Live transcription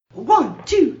1,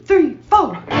 2, 3,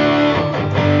 4.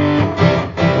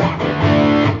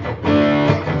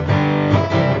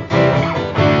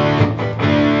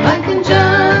 Mike and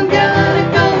John got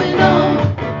it going on.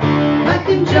 Mike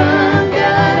and John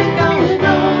got it going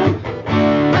on.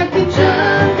 Mike and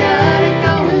John got it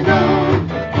going on.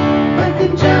 Mike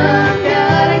and John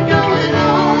got it going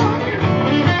on.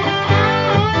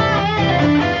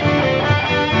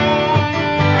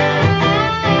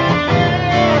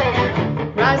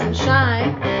 Rise and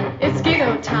shine, it's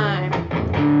Gigo time.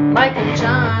 Mike and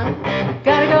John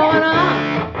got it going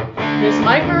on. Here's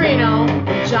Mike Marino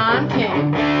and John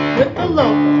King with the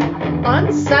local,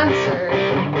 uncensored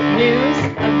news,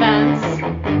 events,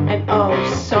 and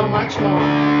oh, so much more.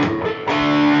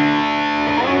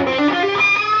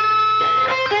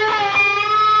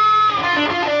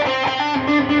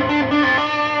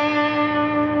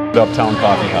 Uptown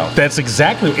Coffeehouse. That's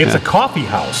exactly. It's a coffee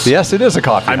house. Yes, it is a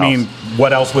coffee I house. mean,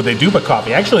 what else would they do but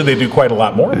coffee? Actually, they do quite a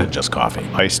lot more than just coffee.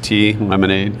 Iced tea,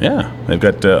 lemonade. Yeah, they've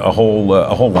got a whole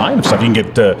line of stuff. You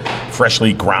can get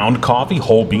freshly ground coffee,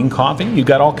 whole bean coffee. You've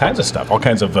got all kinds of stuff, all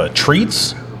kinds of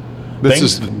treats. This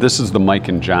is the Mike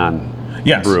and John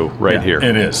brew right here.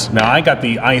 It is. Now I got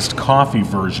the iced coffee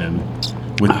version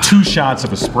with 2 shots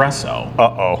of espresso.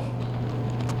 Uh-oh.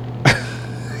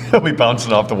 It'll be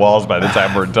bouncing off the walls by the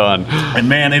time we're done. And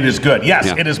man, it is good. Yes,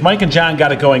 Yeah. It is. Mike and John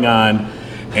got it going on,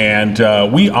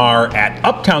 and we are at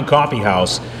Uptown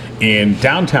Coffeehouse in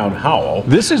Downtown Howell.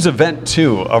 This is event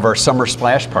 2 of our summer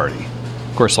splash party.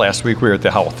 Of course, last week we were at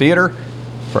the Howell Theater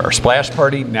for our splash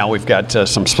party. Now we've got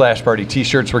some splash party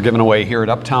t-shirts we're giving away here at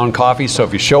Uptown Coffee. So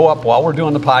if you show up while we're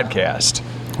doing the podcast,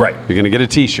 Right. you're going to get a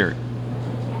t-shirt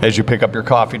as you pick up your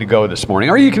coffee to go this morning.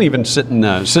 Or you can even sit in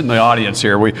the audience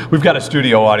here. We've got a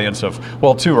studio audience of,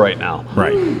 2 right now.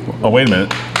 Right. Oh, wait a minute.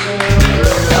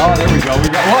 Oh, there we go.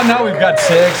 Now we've got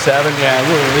 6, 7. Yeah,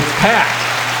 it's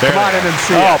packed. Come on in and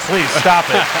see Oh, us. please, stop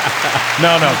it.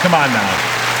 No, come on now.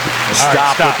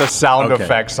 Stop with the sound Okay.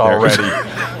 effects already.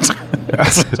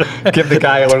 Give the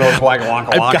guy one of those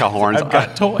wonka wonka horns. I've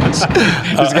got toys.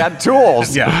 He's got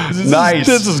tools. Yeah. Nice.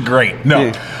 This is great.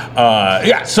 No.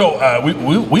 So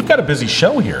we've got a busy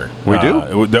show here. We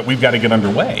do? That we've got to get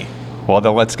underway. Well,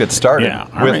 then let's get started Yeah,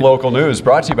 all with right. local news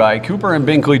brought to you by Cooper and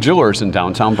Binkley Jewelers in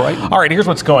downtown Brighton. All right, here's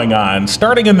what's going on.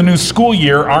 Starting in the new school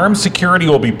year, armed security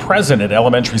will be present at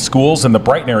elementary schools in the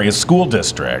Brighton area school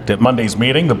district. At Monday's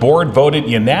meeting, the board voted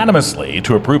unanimously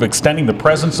to approve extending the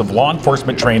presence of law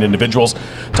enforcement trained individuals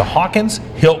to Hawkins,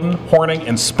 Hilton, Horning,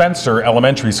 and Spencer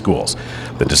elementary schools.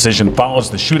 The decision follows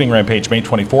the shooting rampage May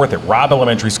 24th at Robb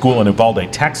Elementary School in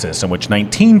Uvalde, Texas, in which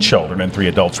 19 children and 3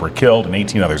 adults were killed and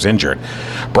 18 others injured.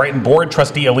 Brighton board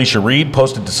trustee Alicia Reed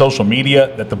posted to social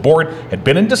media that the board had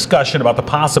been in discussion about the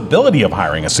possibility of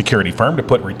hiring a security firm to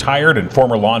put retired and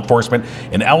former law enforcement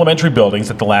in elementary buildings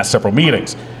at the last several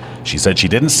meetings. She said she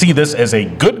didn't see this as a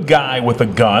good guy with a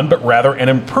gun, but rather an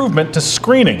improvement to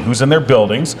screening who's in their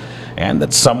buildings, and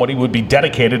that somebody would be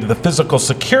dedicated to the physical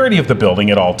security of the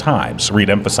building at all times. Reed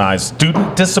emphasized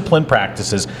student discipline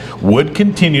practices would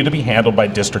continue to be handled by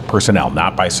district personnel,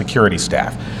 not by security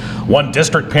staff. One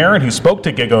district parent who spoke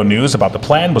to Gigo News about the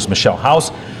plan was Michelle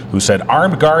House, who said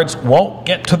armed guards won't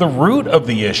get to the root of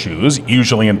the issues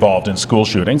usually involved in school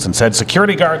shootings, and said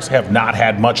security guards have not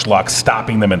had much luck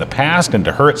stopping them in the past, and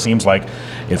to her it seems like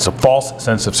it's a false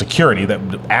sense of security that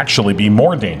would actually be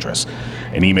more dangerous.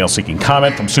 An email seeking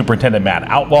comment from Superintendent Matt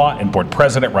Outlaw and Board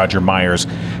President Roger Myers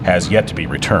has yet to be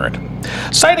returned.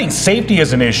 Citing safety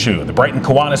as an issue, the Brighton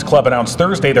Kiwanis Club announced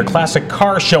Thursday their classic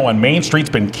car show on Main Street's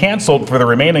been canceled for the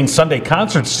remaining Sunday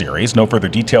concert series. No further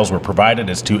details were provided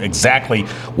as to exactly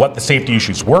what the safety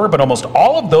issues were, but almost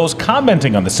all of those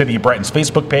commenting on the City of Brighton's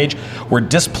Facebook page were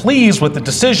displeased with the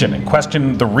decision and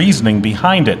questioned the reasoning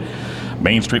behind it.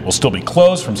 Main Street will still be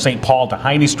closed from St. Paul to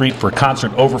Heine Street for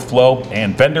concert overflow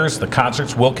and vendors. The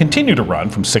concerts will continue to run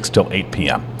from 6 till 8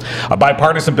 p.m. A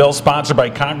bipartisan bill sponsored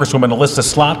by Congresswoman Alyssa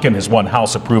Slotkin has won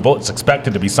House approval. It's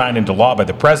expected to be signed into law by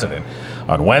the president.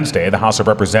 On Wednesday, the House of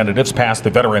Representatives passed the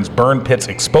Veterans Burn Pits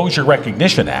Exposure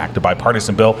Recognition Act, a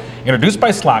bipartisan bill introduced by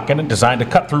Slotkin and designed to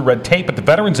cut through red tape at the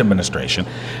Veterans Administration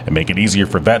and make it easier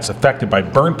for vets affected by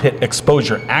burn pit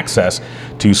exposure access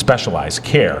to specialized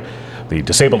care. The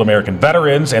Disabled American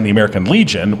Veterans and the American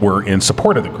Legion were in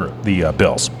support of the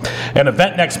bills. An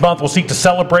event next month will seek to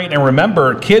celebrate and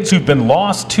remember kids who've been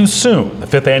lost too soon. The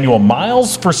 5th annual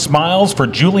Miles for Smiles for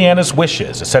Juliana's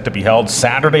Wishes is set to be held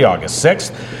Saturday, August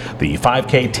 6th. The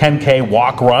 5K, 10K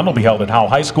walk run will be held at Howell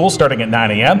High School starting at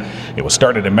 9 a.m. It was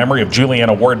started in memory of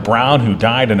Juliana Ward Brown, who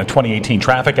died in a 2018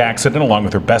 traffic accident along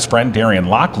with her best friend Darian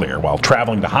Locklear while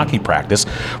traveling to hockey practice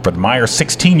for the Meyer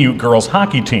 16U girls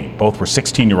hockey team. Both were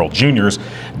 16-year-old juniors.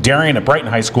 Darian at Brighton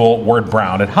High School, Ward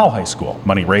Brown at Howell High School.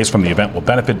 Money raised from the event will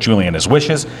benefit Juliana's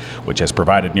Wishes, which has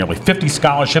provided nearly 50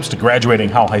 scholarships to graduating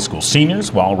Howell High School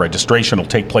seniors, while registration will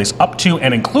take place up to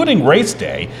and including race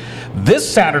day.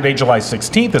 This Saturday, July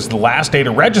 16th, is the last day to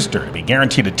register to be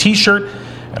guaranteed a t-shirt.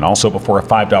 And also, before a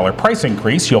 $5 price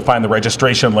increase, you'll find the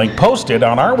registration link posted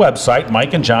on our website,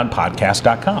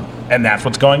 mikeandjohnpodcast.com. And that's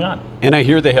what's going on. And I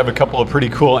hear they have a couple of pretty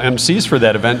cool MCs for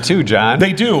that event too, John.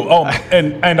 They do. Oh,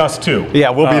 and us too. Yeah,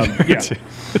 we'll be there too.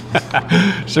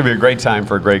 Should be a great time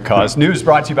for a great cause. News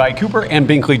brought to you by Cooper and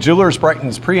Binkley Jewelers,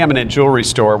 Brighton's preeminent jewelry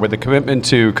store with a commitment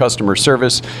to customer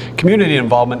service, community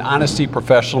involvement, honesty,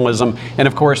 professionalism, and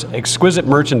of course, exquisite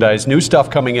merchandise. New stuff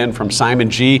coming in from Simon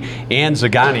G. and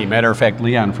Zagani. Matter of fact,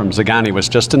 Leon from Zagani was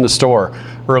just in the store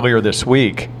earlier this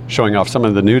week showing off some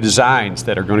of the new designs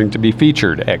that are going to be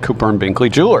featured at Cooper and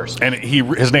Binkley Jewelers. And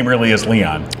his name really is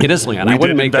Leon. It is Leon. I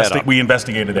wouldn't make that up. We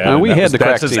investigated that. We had the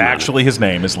correct That's actually his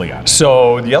name is Leon.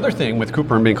 So the other thing with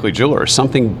Cooper and Binkley Jewelers,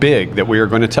 something big that we are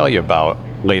going to tell you about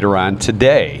later on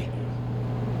today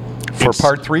for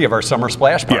part 3 of our summer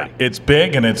splash party. Yeah, it's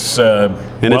big and it's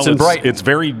it's in Brighton. It's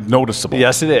very noticeable.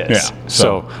 Yes, it is. Yeah.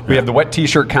 So we have the wet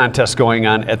T-shirt contest going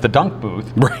on at the Dunk booth.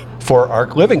 Right. For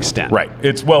Ark Livingston. Right.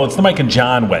 It's the Mike and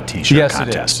John wet T-shirt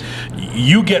contest. It is.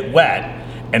 You get wet,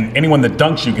 and anyone that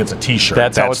dunks you gets a T-shirt.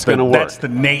 That's how it's going to work. That's the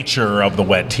nature of the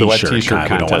wet T-shirt. The wet T-shirt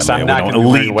contest. I'm not going to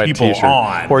lead a wet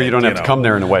T-shirt. Or you don't have to come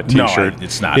there in a wet T-shirt. No,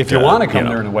 it's not. If you want to come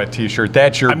there in a wet T-shirt,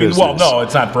 that's your business. Well, no,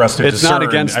 it's not for us to discern. It's not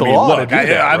against the law to do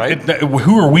that, right?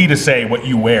 Who are we to say what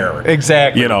you wear?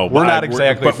 Exactly. We're not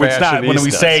exactly fashionistas. When we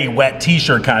say wet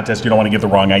T-shirt contest, you don't want to give the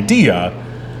wrong idea.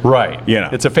 Right.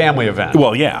 It's a family event.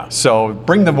 Well, yeah. So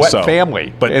bring the wet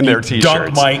family in their T-shirts.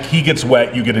 Dunk Mike, he gets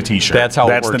wet, you get a T-shirt. That's how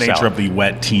it works. That's the nature of the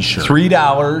wet T-shirt.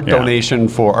 $3 donation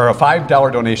or a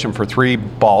 $5 donation for 3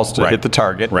 balls to hit the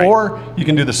target. Right. Or you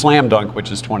can do the slam dunk,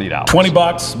 which is $20.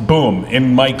 $20, boom,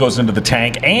 and Mike goes into the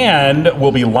tank. And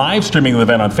we'll be live streaming the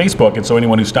event on Facebook. And so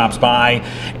anyone who stops by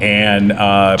and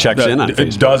checks in on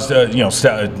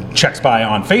Facebook. checks by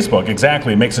on Facebook,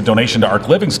 exactly, makes a donation to Ark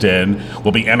Livingston,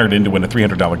 will be entered into win a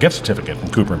 $300 gift certificate from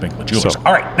Cooper and Binkley Jewelers.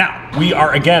 All right, now we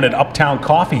are again at Uptown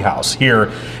Coffeehouse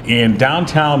here in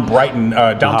downtown Brighton,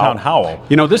 downtown Howell.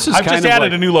 This is I've just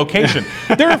added a new location.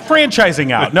 They're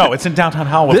franchising out. No, it's in downtown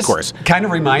Howell, of course. This kind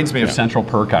of reminds me of Central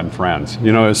Perk on Friends.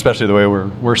 Especially the way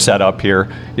we're set up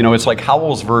here. It's like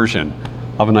Howell's version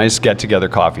of a nice get-together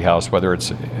coffee house, whether it's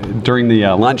during the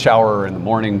lunch hour or in the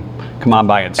morning. Come on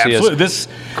by and see us.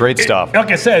 Great stuff.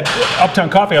 Like I said, Uptown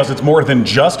Coffeehouse, it's more than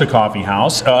just a coffee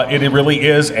house. It really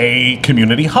is a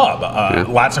community hub.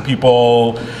 Lots of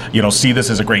people, see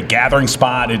this as a great gathering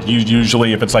spot. It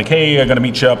usually, if it's like, hey, I'm going to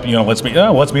meet you up, let's meet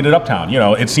at Uptown.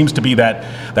 It seems to be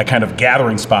that kind of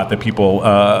gathering spot that people,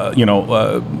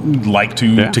 like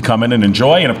to come in and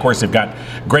enjoy. And of course, they've got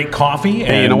great coffee.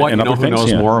 And you know what? And who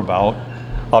knows more about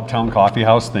Uptown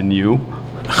Coffeehouse than you?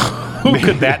 Who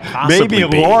could that possibly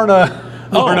be?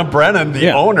 Lorna Brennan, the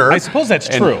owner. I suppose that's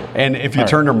true. And if you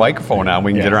turn her microphone on,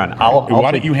 we can get her on.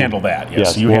 Why don't you handle that?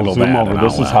 Yes, you handle zoom that. Over.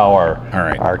 This is how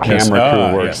our camera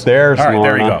crew works. Yes. There's all right, Lorna.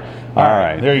 there you go. All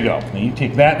right, there you go. You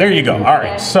take that. There you go. All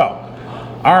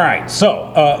right,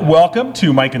 so welcome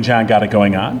to Mike and John Got It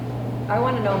Going On. I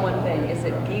want to know one thing. Is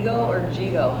it Gigo or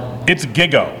Gigo? It's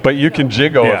Gigo. But you can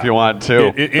jiggo if you want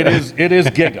to. It is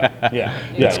Gigo. Yeah.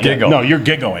 It's Gigo. No, you're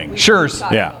gigoing. Sure.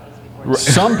 Yeah.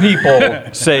 Some people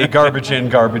say garbage in,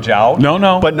 garbage out.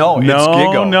 No. But no, it's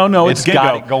Gigo. No, it's Gigo.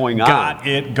 Got it going on. Got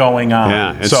it going on.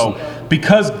 Yeah, so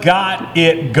because got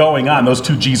it going on, those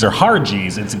 2 G's are hard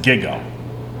G's, it's Gigo.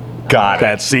 Got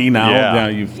it.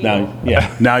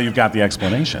 Now you've got the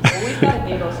explanation. Well, we've got a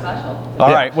Gigo special.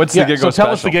 All right, what's the Gigo special? So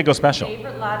tell us the Gigo special.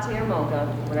 Favorite latte or mocha,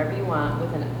 whatever you want,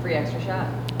 with a free extra shot.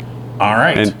 All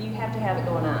right. You have to have it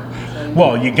going on.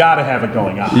 Well, you got to have it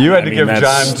going on. You had to give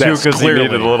John too because he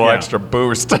needed a little extra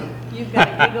boost. You've got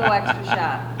a Gigo extra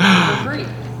shot for free.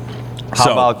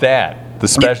 How about that? The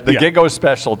Gigo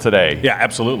special today. Yeah,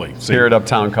 absolutely. Here at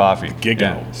Uptown Coffee. Gigo.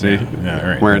 Yeah, see? Yeah, all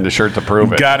right. Wearing the shirt to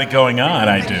prove it. Got it going on,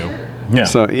 I do. Yeah.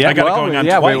 So yeah, I got it going on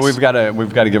twice. we've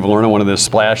got to give Lorna one of the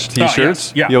Splash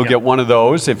T-shirts. You'll get one of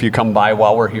those if you come by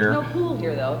while we're here. No pool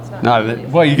here though. It's not.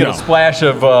 Well, you get a splash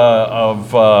of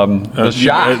the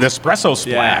shot. The espresso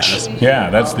splash. Yeah,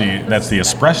 that's the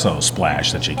espresso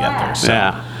splash that you get there.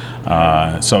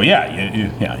 So.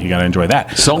 Yeah. You got to enjoy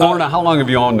that. So Lorna, how long have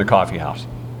you owned the coffee house?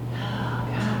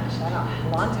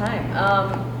 A long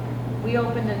time. We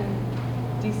opened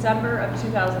in December of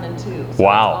 2002. So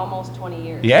Wow. It's almost 20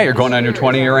 years. Yeah, you're going on your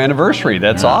 20-year anniversary.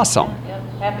 That's awesome. Yep.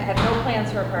 Have no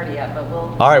plans for a party yet, but we'll.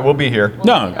 All right, we'll be here.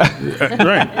 No, right.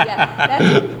 Yeah,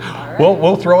 that's all right.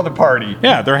 We'll throw the party.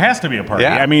 Yeah, there has to be a party.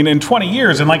 Yeah. I mean, in 20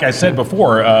 years, and like I said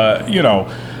before,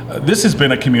 this has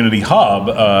been a community hub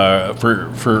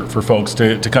for folks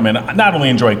to come in, not only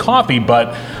enjoy coffee,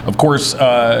 but of course,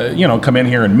 come in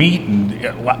here and meet. And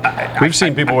We've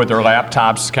seen people with their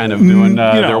laptops kind of doing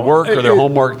their work or their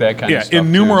homework, that kind of stuff.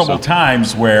 Innumerable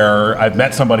times where I've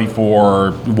met somebody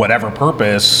for whatever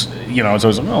purpose,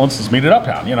 so it's let's just meet at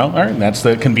Uptown, all right, and that's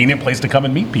the convenient place to come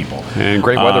and meet people. And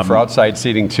great weather for outside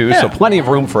seating too, so plenty of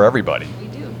room for everybody. We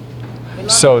do.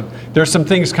 So there's some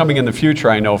things coming in the future,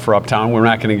 I know, for Uptown. We're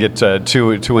not going to get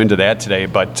too into that today,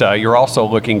 but you're also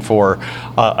looking for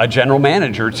a general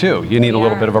manager too. You need a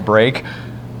little bit of a break.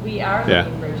 We are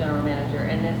looking for a general manager,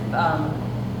 and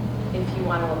if you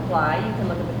want to apply, you can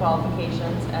look at the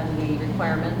qualifications and the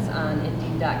requirements on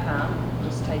Indeed.com.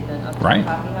 Just type in Uptown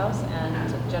Coffeehouse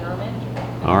and general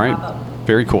manager. All right,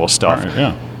 very cool stuff. All right,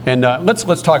 yeah. And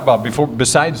let's talk about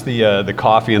besides the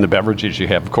coffee and the beverages you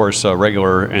have, of course,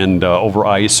 regular and over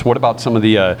ice. What about some of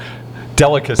the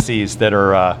delicacies that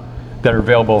are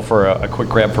available for a quick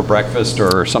grab for breakfast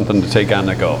or something to take on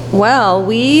the go? Well,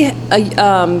 we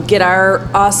get our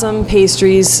awesome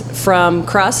pastries from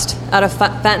Crust out of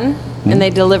Fenton, and they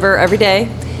deliver every day.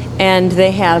 And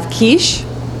they have quiche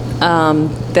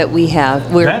that we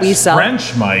have we sell.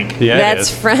 French, Mike. Yeah,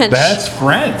 that's French. That's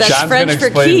French. That's John's French for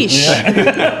quiche.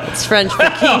 Yeah. It's French for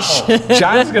quiche.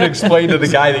 John's going to explain to the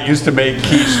guy that used to make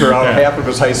quiche throughout half of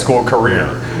his high school career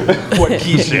what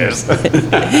quiche is.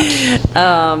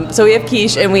 So we have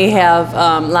quiche, and we have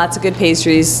lots of good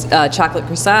pastries, chocolate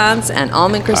croissants and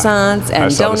almond croissants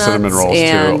and saw the donuts cinnamon rolls,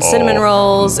 and too. cinnamon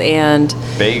rolls and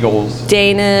Bagels.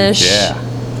 Danish. Yeah.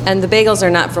 And the bagels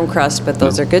are not from Crust, but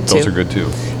those are good too. Those are good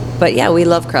too. But yeah, we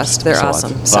love Crust. They're So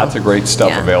awesome. Lots of great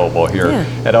stuff available here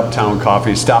at Uptown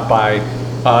Coffee. Stop by.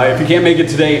 If you can't make it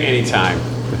today, anytime.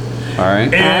 All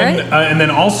right. And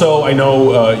then also, I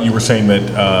know you were saying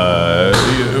that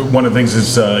one of the things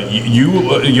is you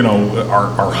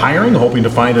are hiring, hoping to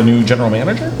find a new general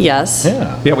manager. Yes.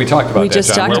 Yeah, we talked about We that.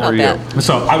 just John. talked Where about were that. you?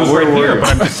 So I was right here, but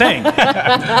I'm just saying.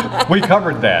 We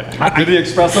covered that. Did the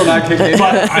espresso not kick in?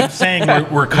 But I'm saying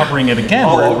we're covering it again.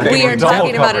 Oh, okay. We are Double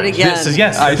talking about it coverage. again. This is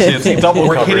yes. I see. It's double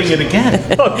We're coverage. hitting it again.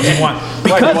 You want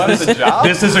the job?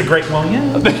 This is a great. Well,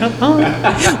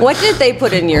 yeah. What did they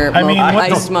put in your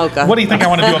ice mocha? What do you think? I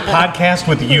want to do a podcast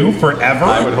with you forever?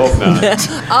 I would hope not.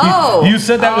 Oh. You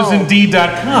said that was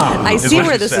Indeed.com. I see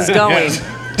where this is going.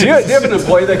 Yes. Do you have an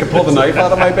employee that can pull the knife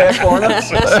out of my back for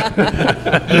us?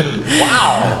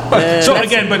 Wow. So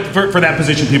again, but for that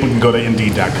position, people can go to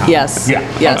Indeed.com. Yes. Yeah.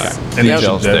 Yes. Okay. And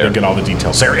they'll get all the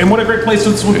details there. And what a great place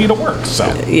this would be to work. So.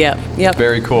 Yep.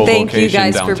 Very cool Thank you location,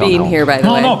 guys for downtown being Howell. here, by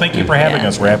the way. No, thank you for having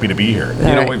us. We're happy to be here.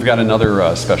 You know, we've got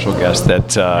another special guest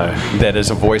that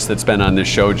is a voice that's been on this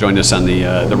show, joined us on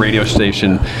the radio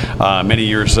station many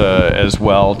years as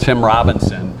well. Tim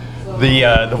Robinson,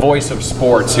 the voice of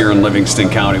sports here in Livingston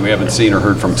County. We haven't seen or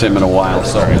heard from Tim in a while,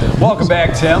 so welcome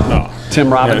back, Tim.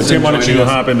 Tim Robinson. Tim, why don't you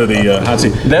hop into the hot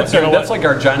seat? That's like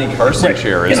our Johnny Carson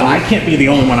chair, isn't I it? can't be the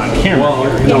only one on camera.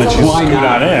 Well, Let you why scoot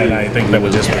not? on in. I think that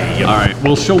would just be. All right,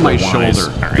 we'll show my wise.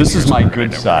 shoulder. All right, This is here's my what good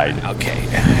I do. side. Okay,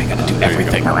 I got to do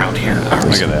everything around here.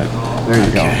 Look at that. There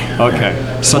you go.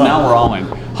 Okay, so now we're all in.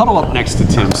 Huddle up next to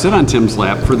Tim. Sit on Tim's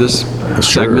lap for this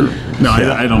segment. No,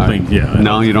 I don't think. Yeah.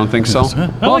 No, you don't think so? I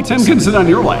Well, like Tim this. can sit on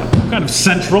your lap. Kind of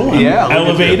central. And Yeah, look at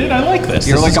elevated. you. I like this.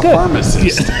 You're This like is a good.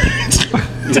 pharmacist.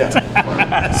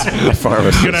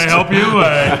 Pharmacist. Can I help you?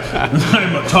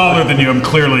 I'm taller than you. I'm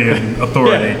clearly an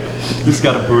authority. He's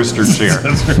got a booster chair.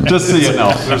 Just so you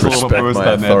know, there's a little Respect boost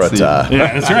my on that authority. seat.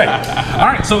 Yeah, that's right. All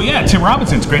right, so Tim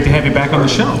Robinson, it's great to have you back on the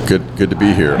show. Good to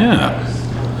be here. Yeah.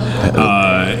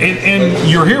 And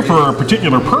you're here for a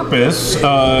particular purpose. He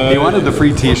wanted the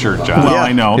free T-shirt, John. Well,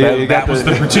 I know. Yeah, you got That was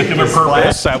the particular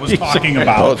purpose I was talking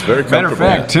about. Oh, it's very Matter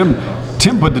comfortable. of fact,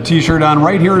 Tim put the T-shirt on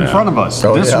right here in front of us.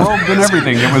 Oh, Disrobed and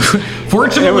everything. It was.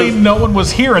 Fortunately, no one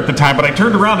was here at the time, but I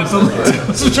turned around and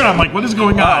said, I'm like, what is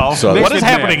going on? So what is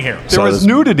happening here? There was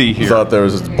nudity here. Thought there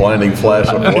was a blinding flash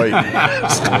of white.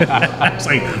 It's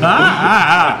like,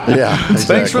 Yeah.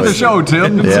 Exactly. Thanks for the show,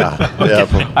 Tim. Yeah.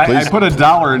 Yeah. I put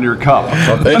 $1 in your cup.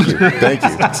 Oh, thank you. Thank you.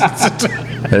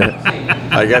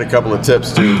 I got a couple of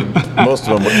tips too. Most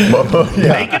of them.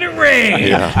 making it rain.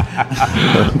 Yeah.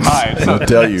 All right, so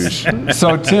Deluge.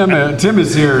 So Tim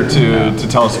is here to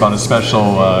tell us about a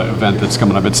special event that's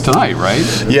coming up. It's tonight, right?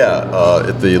 Yeah,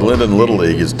 the Linden Little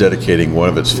League is dedicating one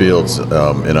of its fields in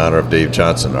honor of Dave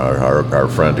Johnson, our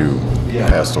friend who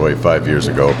passed away 5 years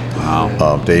ago.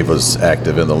 Wow. Dave was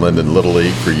active in the Linden Little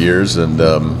League for years, and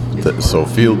so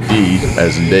Field D,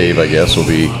 as in Dave, I guess,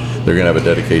 they're going to have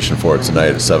a dedication for it tonight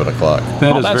at 7 o'clock.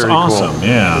 That's that's very awesome. Cool.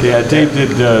 Yeah. Yeah, Dave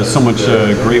did so much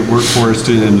great work for us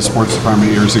in the sports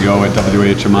department years ago at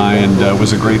WHMI, and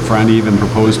was a great friend. He even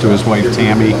proposed to his wife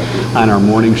Tammy on our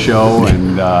morning show,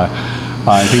 and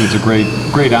I think it's a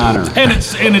great honor. And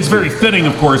it's very fitting,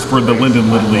 of course, for the Linden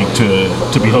Little League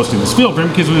to be hosting this field for him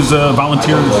because he was a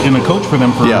volunteer and a coach for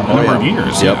them for a number of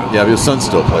years. Yep. Yeah, his son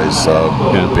still plays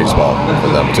baseball for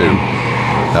them too.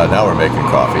 Now we're making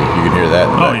coffee. You can hear that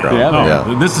in the background.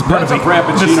 Yeah. This is part That's of a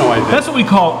frappuccino, I think. That's what we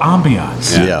call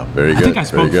ambiance. Yeah, very good. I think I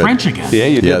spoke French again. Yeah,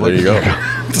 you did. Yeah, there you go.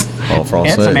 All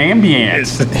Francais. It's an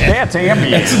ambience. That's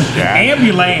ambience.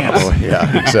 Ambulance. Oh,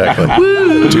 yeah, exactly.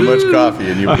 Too much coffee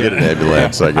and you get an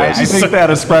ambulance, I I guess. think that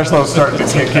espresso's starting to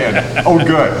kick in. Oh,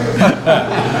 good.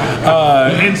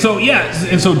 And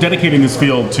so dedicating this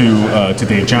field to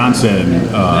Dave Johnson.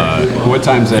 What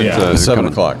time's that? Yeah. 7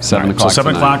 o'clock. 7 o'clock. So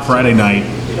 7 tonight. o'clock Friday night,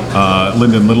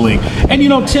 Linden Little League. And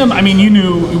Tim, I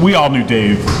mean, we all knew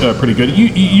Dave pretty good.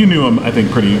 You knew him, I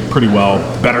think, pretty well,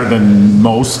 better than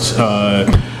most.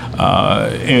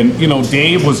 And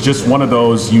Dave was just one of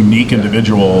those unique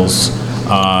individuals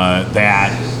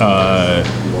that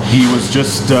he was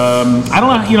just I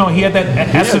don't know, he had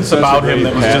that essence about him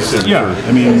that was just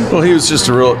I mean, Well, he was just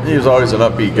he was always an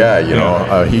upbeat guy,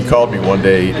 He called me one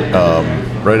day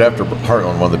right after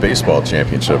Heartland won the baseball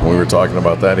championship, and we were talking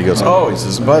about that. He goes, he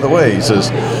says, by the way, he says,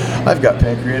 I've got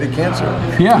pancreatic cancer.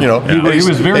 Yeah. He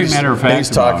was very matter of fact. He's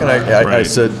talking. I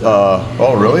said,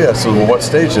 oh, really? I said, well, what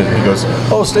stage? And he goes,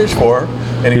 oh, stage 4.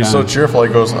 And he was so cheerful. He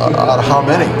goes, how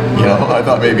many? I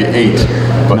thought maybe 8.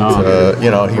 But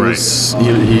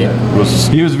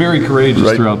he was very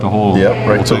courageous throughout the whole. Yep,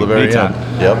 right till the very end.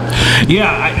 Yep.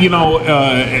 Yeah,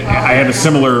 I had a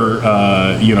similar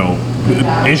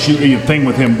thing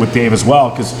with Dave as well,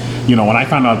 because when I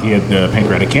found out he had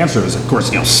pancreatic cancer, I was of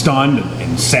course stunned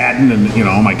and saddened, and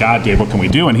oh my God, Dave, what can we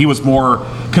do? And he was more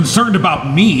concerned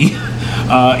about me,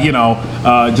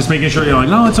 just making sure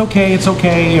no, it's okay,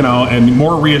 and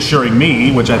more reassuring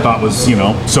me, which I thought was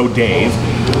so Dave.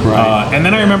 Right. And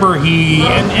then I remember he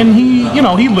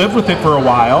lived with it for a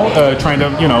while, trying to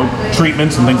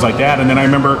treatments and things like that. And then I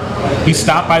remember he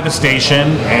stopped by the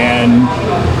station, and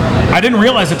I didn't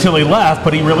realize it till he left,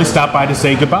 but he really stopped by to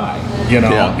say goodbye. He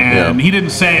didn't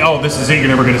say, "Oh, this is it. You're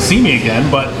never going to see me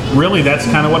again." But really, that's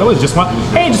kind of what it was. Just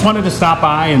wanted to stop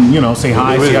by and say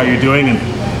hi, see how you're doing, and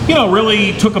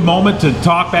really took a moment to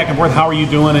talk back and forth. How are you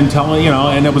doing? And tell me,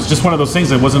 and it was just one of those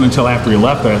things. It wasn't until after he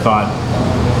left that I thought,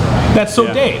 that's so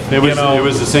Dave. It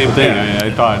was the same thing. Yeah.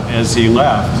 I thought as he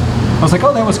left, I was like,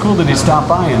 oh, that was cool that he stopped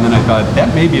by, and then I thought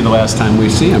that may be the last time we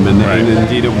see him, and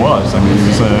indeed it was. I mean, he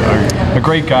was a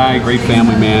great guy, great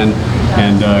family man,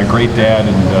 and a great dad,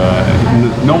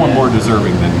 and no one more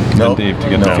deserving than Dave to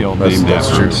get the field named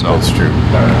after him. That's true.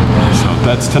 So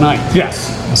that's tonight.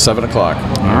 Yes. 7 o'clock.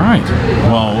 All right.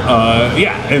 Well,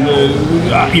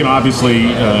 and obviously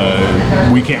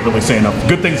we can't really say enough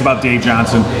good things about Dave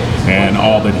Johnson and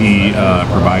all that he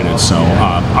provided. So,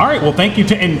 all right. Well, thank you.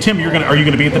 And Tim, are you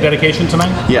going to be at the dedication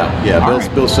tonight? Yeah.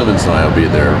 Bill Simmons and I will be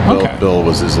there. Okay. Bill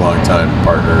was his longtime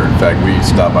partner. In fact, we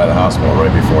stopped by the hospital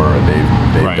right before Dave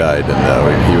died,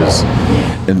 and he was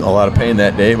in a lot of pain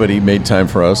that day, but he made time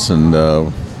for us, and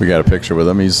we got a picture with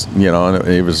him. He's and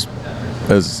he was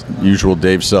as usual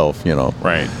Dave self.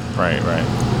 Right.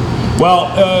 Well,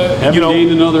 Haven't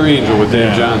gained another angel with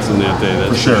Dave Johnson that day.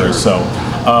 That's for sure. So,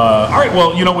 all right.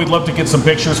 Well, we'd love to get some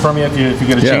pictures from you if you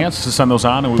get a chance to send those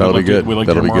on, and we'd like to hear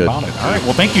more about it. All right.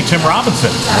 Well, thank you, Tim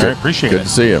Robinson. I appreciate it. Good to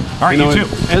see you. All right, you too.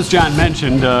 As John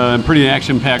mentioned, pretty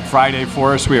action-packed Friday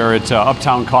for us. We are at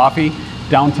Uptown Coffee,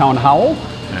 Downtown Howell.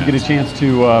 If you get a chance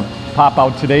to pop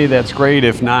out today, that's great.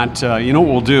 If not, what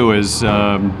we'll do is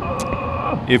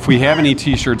if we have any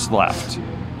T-shirts left,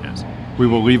 we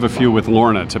will leave a few with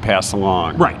Lorna to pass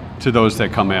along. Right. To those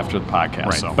that come after the podcast.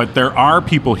 Right. So. But there are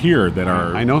people here that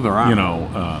are. I know there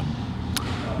are.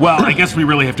 Well, I guess we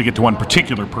really have to get to one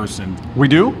particular person. We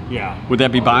do? Yeah. Would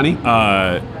that be Bonnie?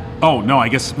 No, I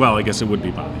guess it would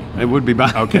be Bonnie. It would be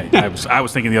Bonnie. Okay. I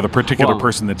was thinking the other particular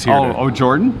person that's here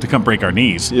Jordan? to come break our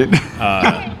knees. Yeah.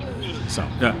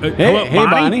 Hello, Hey,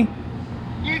 Bonnie.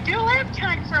 You do have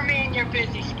time for me in your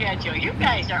busy schedule. You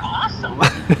guys are awesome.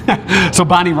 So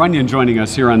Bonnie Runyon joining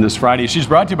us here on this Friday. She's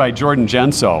brought to you by Jordan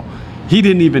Genso. He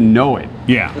didn't even know it.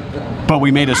 Yeah. But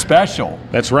we made a special.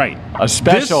 That's right. A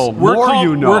special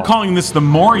You Know. We're calling this The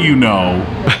More You Know,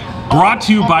 brought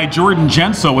to you by Jordan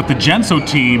Genso with the Genso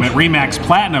team at Remax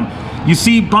Platinum. You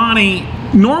see, Bonnie,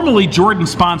 normally Jordan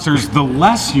sponsors The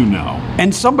Less You Know.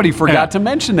 And somebody forgot to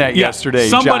mention that yesterday.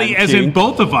 Somebody, John as King. in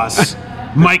both of us.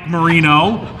 Mike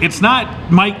Marino. It's not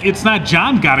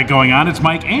John got it going on. It's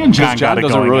Mike and John got it going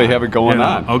on. John doesn't really have it going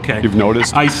on. Okay. You've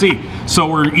noticed? I see.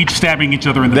 So we're each stabbing each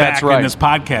other in the back in this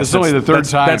podcast. This is only the third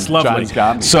time That's lovely. John's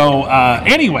got me. So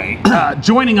anyway,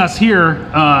 joining us here,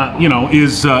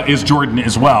 is Jordan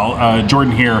as well.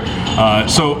 Jordan here.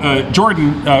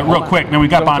 Jordan, real quick. Now we've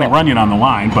got Bonnie Runyon on the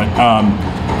line, but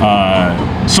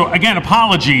so again,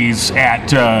 apologies at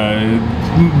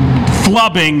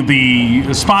flubbing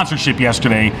the sponsorship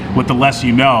yesterday with The Less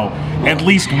You Know. At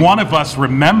least one of us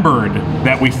remembered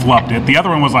that we flubbed it. The other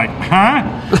one was like,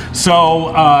 huh?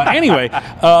 So anyway,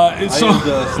 I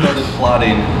started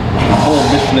plotting a whole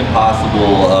Mission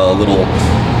Impossible little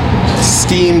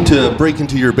scheme to break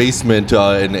into your basement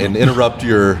and interrupt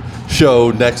your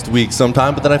show next week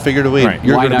sometime, but then I figured, wait,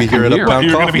 you're going to be here at Uptown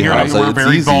Coffeehouse. We're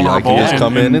very vulnerable. I can just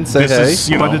come in and say, hey.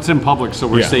 But it's in public, so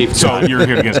we're safe. So you're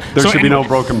here to get us. There should be no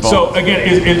broken bones. So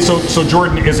again, so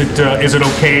Jordan, is it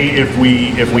okay if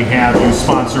we have you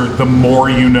sponsor The More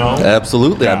You Know?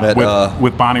 Absolutely. I met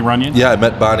with Bonnie Runyon. Yeah, I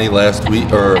met Bonnie last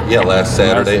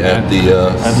Saturday at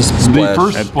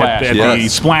the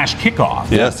Splash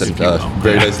kickoff. Yes,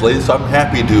 very nice lady. So I'm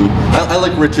happy to. I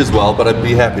like Rich as well, but I'd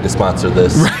be happy to sponsor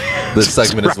this. This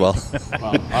segment as well.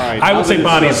 All right. I would say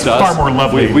Bonnie is far more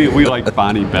lovely. We like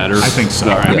Bonnie better. I think so.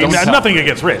 I mean, nothing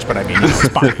against Rich, but I mean,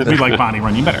 we like Bonnie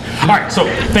Runyon better. All right, so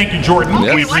thank you, Jordan.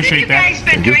 Okay, we appreciate that. What have you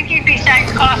guys been drinking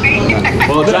besides coffee?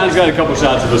 Well, John's got a couple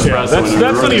shots of espresso. That's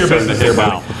none of your business here,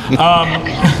 Bob.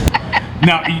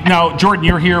 Now, Jordan,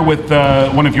 you're here with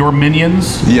one of your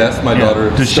minions. Yes, my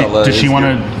daughter Stella. Does she want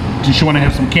to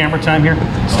have some camera time here,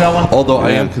 Stella? Although I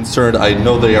am concerned, I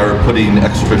know they are putting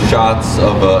extra shots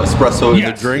of espresso in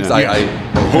the drinks. Yes. I'm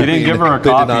hoping you didn't give her a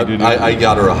coffee, did you? I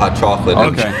got her a hot chocolate.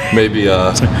 Okay. Maybe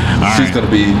she's going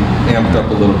to be amped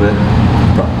up a little bit.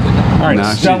 Probably not. All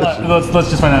right, Stella, let's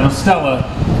just find out. Stella.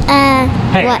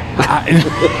 Hey. What?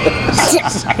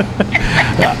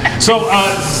 So,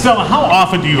 Stella, how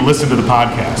often do you listen to the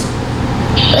podcast?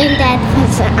 When Dad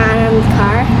puts it on in the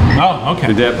car. Oh, okay.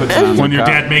 Your dad puts it on when the your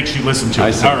car. dad makes you listen to I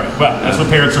it. see. All right, well, that's what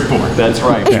parents are for. That's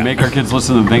right. We make our kids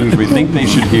listen to things we think they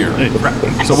should hear.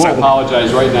 So we'll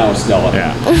apologize right now, Stella.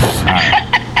 Yeah. All right.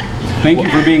 Thank you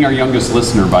for being our youngest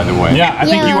listener, by the way. Yeah, I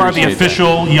think you are the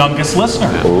official youngest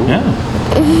listener. Yeah.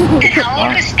 And how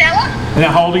old is Stella? And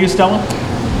how old are you, Stella?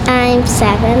 I'm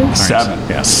 7. 7.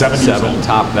 Yeah, 7 years old.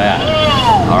 Top that.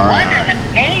 Oh, All right. what an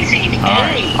amazing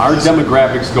age. Our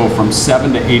demographics go from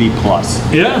 7 to 80 plus.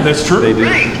 Yeah, that's true. They do.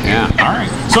 Right. Yeah. All right.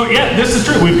 So yeah, this is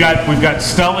true. We've got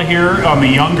Stella here on the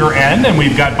younger end, and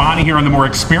we've got Bonnie here on the more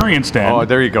experienced end. Oh,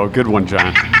 there you go. Good one,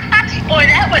 John. Boy,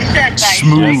 that was said nice.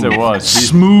 Smooth. Yes, it was.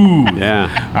 Smooth. Yeah.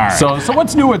 All right. So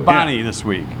what's new with Bonnie this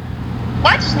week?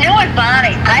 What's new with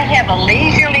Bonnie? I have a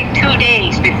leisurely 2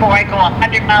 days before I go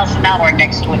 100 miles an hour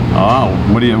next week. Oh,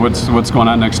 what's going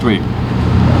on next week?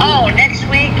 Oh, next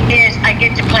week is I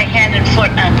get to play hand and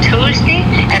foot on Tuesday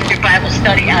after Bible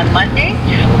study on Monday.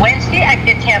 Wednesday, I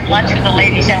get to have lunch with the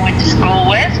ladies I went to school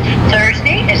with.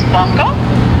 Thursday is bunco.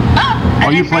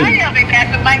 And you then Friday, I'll be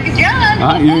back with Mike and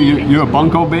John. You a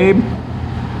bunco babe?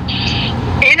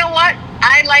 You know what?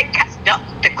 I like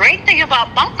the great thing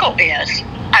about bunco is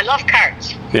I love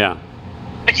cards. Yeah.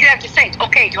 But you have to think,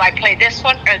 okay, do I play this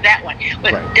one or that one?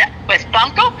 With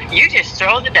bunco, you just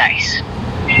throw the dice.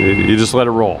 You just let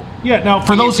it roll. Yeah. Now,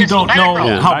 for those who don't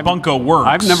know how bunco works,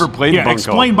 I've never played bunco.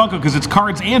 Explain bunco because it's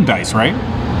cards and dice, right?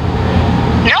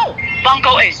 No,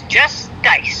 bunco is just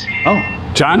dice. Oh,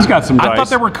 John's got some dice. I thought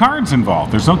there were cards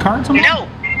involved. There's no cards involved?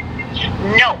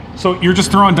 No. So you're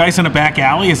just throwing dice in a back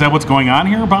alley? Is that what's going on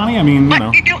here, Bonnie? I mean,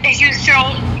 What you do is you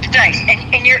throw the dice,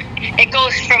 and it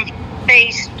goes from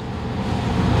face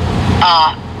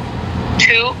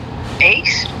to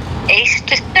ace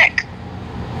to stick.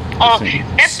 Oh,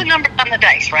 that's the number on the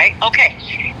dice, right? Okay.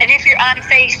 And if you're on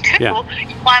phase 2, you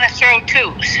want to throw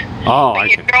 2s. Oh, but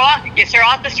you throw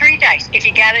out the 3 dice. If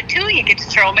you got a 2, you get to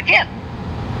throw them again.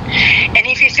 And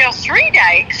if you throw 3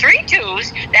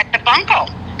 2s, that's a bunco.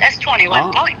 That's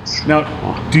 21 points. Now,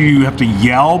 do you have to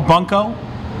yell bunko?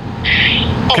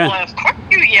 Of course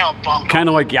you yell bunko. Kind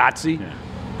of like Yahtzee.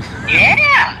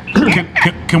 Yeah.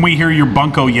 Can we hear your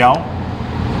bunko yell?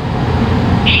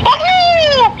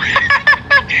 Woohoo!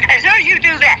 As soon as you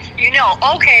do that,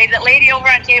 okay, that lady over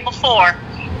on table 4,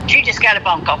 she just got a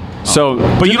bunko. So,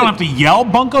 but you don't have to yell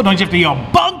bunko? Don't you have to yell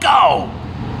bunko?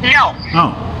 No.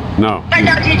 Oh. No. But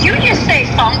now, did you just say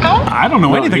funko? I don't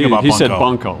know anything about bunko. He said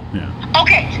bunko. Yeah.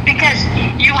 Okay, because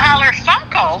you holler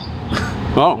funko.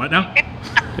 Oh. What now?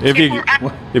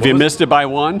 If you missed it by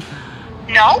 1?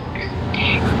 No.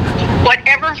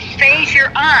 Whatever phase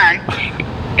you're on,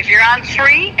 if you're on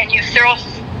 3 and you throw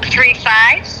 3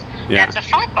 5s, that's a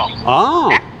funko.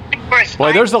 Oh.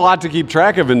 Boy, there's a lot to keep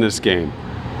track of in this game.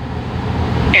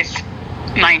 It's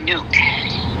minute.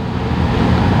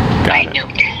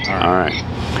 Minute. All right.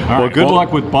 Well, good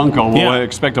luck with bunko. We'll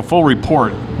expect a full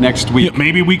report next week. Yeah,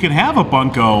 maybe we could have a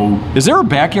bunko. Is there a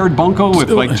backyard bunko with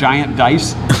like giant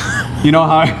dice? You know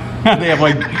how they have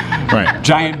like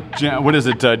giant, what is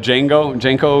it, Jenga?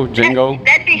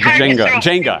 That'd be hard to throw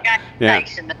Jenga.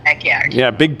 Dice in the backyard.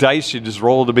 Yeah, big dice. You just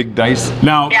roll the big dice.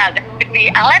 Now, yeah, that would be.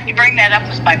 I'll have to bring that up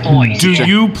with my boys. Do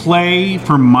you play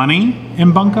for money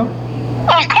in bunko?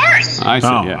 Of course. I see.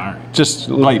 Oh, yeah, all right. just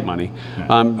light money.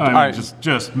 All right.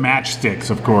 Just matchsticks,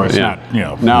 of course. Yeah.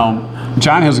 Not, Now,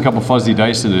 John has a couple fuzzy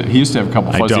dice in it. He used to have a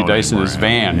couple fuzzy dice in his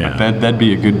van, but that'd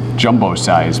be a good jumbo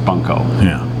size bunko.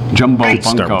 Yeah. Jumbo Start with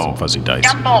bunko. some fuzzy dice.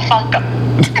 Jumbo funko.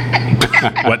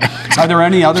 What? Are there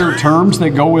any other terms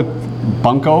that go with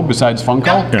bunko besides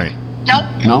funko? Right. Nope.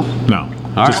 No. No.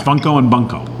 All Just right. Funko and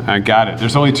bunko. I got it.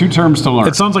 There's only 2 terms to learn.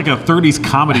 It sounds like a 30s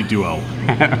comedy duo.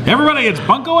 Everybody, it's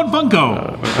bunko and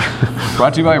funko.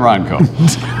 Brought to you by Ronco.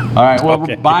 All right. Well,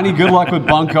 Bonnie, good luck with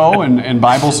bunko and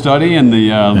Bible study and the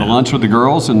lunch with the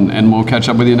girls, and we'll catch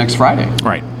up with you next Friday.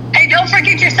 Right. Hey, don't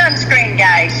forget your sunscreen,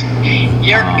 guys.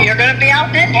 You're going to be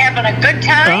out there having a good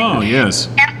time. Oh, yes.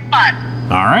 Have fun.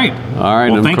 All right. All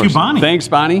right. Well, thank you, Bonnie. Thanks,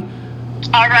 Bonnie.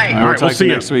 All right. We'll we'll see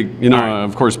you next week.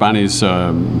 Of course, Bonnie's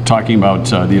talking about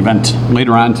the event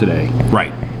later on today.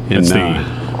 Right. It's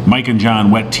the Mike and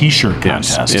John wet T-shirt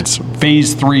contest. It's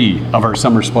phase 3 of our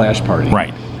summer splash party.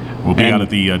 Right. We'll be out at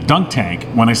the dunk tank.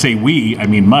 When I say we, I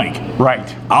mean Mike.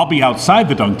 Right. I'll be outside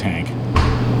the dunk tank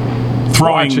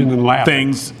throwing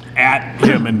things at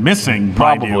him and missing.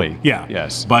 Probably. Yeah.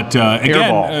 Yes. But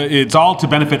again, it's all to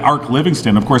benefit Arc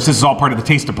Livingston. Of course, this is all part of the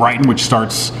Taste of Brighton, which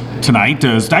starts tonight.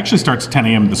 It actually starts 10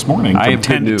 a.m. this morning. I From have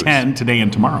 10 good to news. 10 today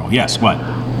and tomorrow. Yes, what?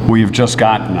 We've just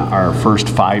gotten our first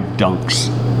 5 dunks.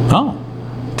 Oh.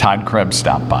 Todd Krebs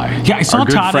stopped by. Yeah, I saw Our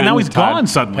good Todd, and friend now he's Todd gone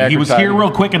suddenly. Packer He was Todd. here real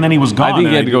quick, and then he was gone. I think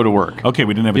he had to go to work. Okay,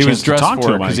 we didn't have a He chance was dressed to talk for to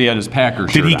it him. because he had his Packer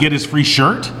shirt Did he on. get his free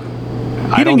shirt?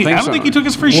 I don't think so. think he took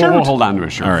his free shirt. We'll hold on to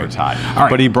his shirt All right. for Todd. All right.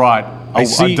 But he brought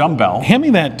a dumbbell. Hand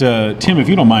me that, Tim, if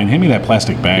you don't mind. Hand me that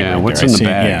plastic bag. Yeah, right what's there. in I the see it.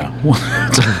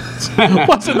 bag? Yeah.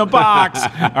 What's in the box?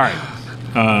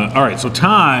 All right. So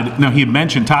Todd. Now he had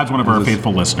mentioned Todd's one of our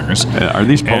faithful listeners. Are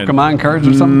these Pokemon cards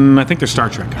or something? I think they're Star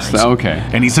Trek cards. Okay.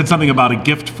 And he said something about a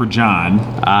gift for John.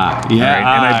 Yeah.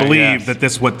 And I believe yes. that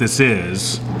this what this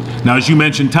is. Now, as you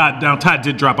mentioned, Todd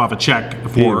did drop off a check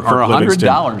for Arc Livingston.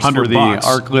 $100 for the $100.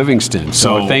 Arc Livingston.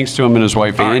 So thanks to him and his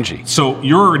wife Angie. So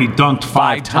you're already dunked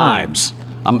 5 times.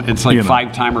 It's like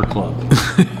 5-timer club.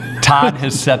 Todd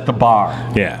has set the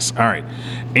bar. Yes. All right.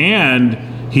 And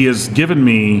he has given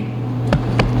me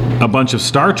a bunch of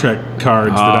Star Trek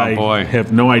cards that I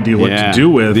have no idea what to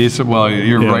do with.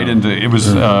 You're right into it.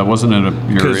 Was wasn't it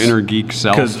your inner geek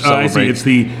self? Because I see it's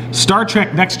the Star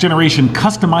Trek Next Generation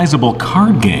customizable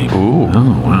card game. Ooh!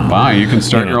 Oh wow! Wow! You can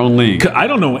start your own league. I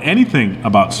don't know anything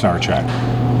about Star Trek.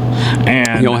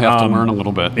 And you'll have to learn a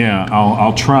little bit. Yeah,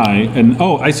 I'll try. And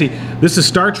I see. This is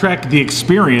Star Trek: The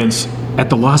Experience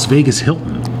at the Las Vegas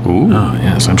Hilton. Ooh! Oh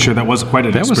yes, I'm sure that was quite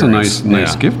an experience. That was a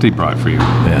nice gift he brought for you.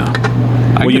 Yeah.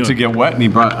 I get to get wet, and he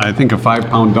brought, I think, a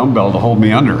 5-pound dumbbell to hold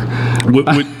me under.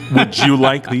 Would you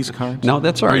like these cards? No,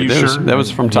 that's all right. Are you sure? That was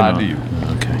from Todd to you.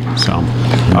 Okay. So,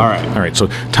 all right. So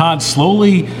Todd's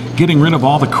slowly getting rid of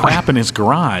all the crap in his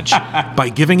garage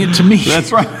by giving it to me.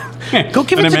 That's right. Go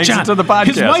give And it it to makes John. it to the podcast.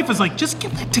 His wife is like, just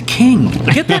give that to King.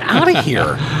 Get that out of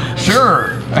here.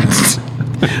 Sure.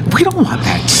 We don't want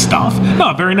that stuff.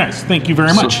 No, very nice. Thank you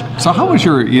very much. So how was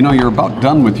your? You're about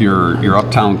done with your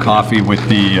Uptown coffee with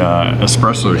the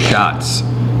espresso shots.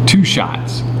 2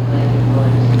 shots.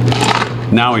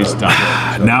 Now he's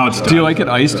done. Now it's done. Do you like it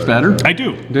iced better? I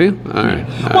do. Do you? All right.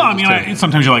 Well, I mean,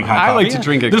 sometimes you like hot coffee. I like to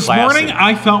drink it This classic. morning,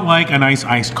 I felt like a nice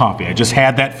iced coffee. I just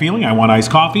had that feeling. I want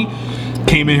iced coffee.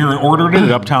 Came in here and ordered it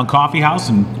at Uptown Coffeehouse,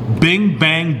 and bing,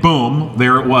 bang, boom,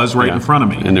 there it was right in front of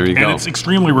me. And there you go. And it's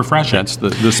extremely refreshing. That's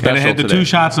the special And it had the today. 2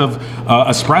 shots of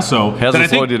espresso. Hasn't that I think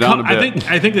slowed you down a bit.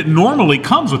 I think it normally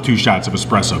comes with 2 shots of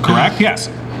espresso, correct? Yes.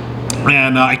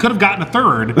 And I could have gotten a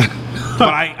third, but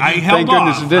I held Thank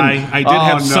goodness off. you didn't. I did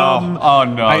have some. Oh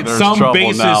no! I had There's some trouble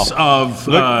basis now. of.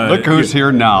 Look who's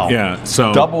here now. Yeah.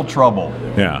 So double trouble.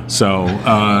 Yeah. So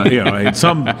I had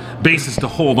some basis to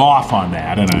hold off on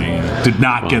that, and I did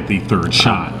not get the 3rd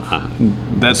shot.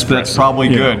 That's probably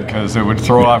good because it would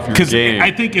throw off your game.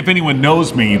 I think if anyone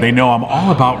knows me, they know I'm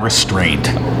all about restraint.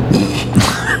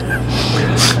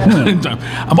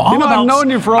 I've known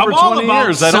you for over 20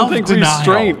 years. I don't think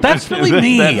restraint. That's really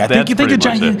me. I think you think of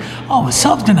John.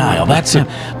 Self-denial. That's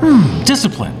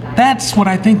discipline. That's what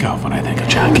I think of when I think of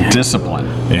John King. Discipline.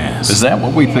 Yes. Is that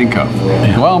what we think of?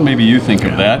 Yeah. Well, maybe you think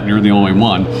of that. You're the only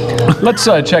one. Let's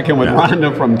check in with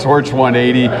Rhonda from Torch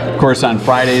 180. Of course, on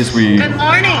Fridays we. Good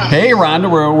morning. Hey, Rhonda.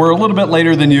 We're a little bit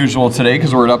later than usual today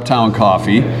because we're at Uptown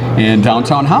Coffee in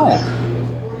Downtown Howell.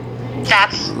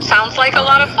 That sounds like a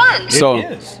lot of fun. So,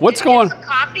 what's going? Some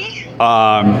coffee?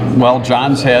 Well,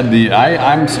 John's had the.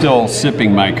 I'm still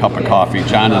sipping my cup of coffee.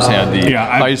 John has had the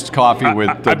iced coffee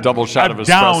with the double shot of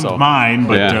espresso. I've downed mine,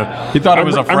 but he thought it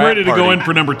was a frat I'm ready to party. go in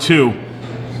for number 2.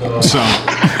 So,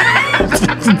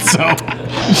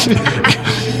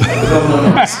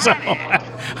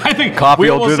 I think coffee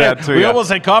will do that to you. We almost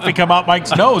had coffee come out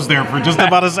Mike's nose there for just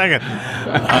about a second.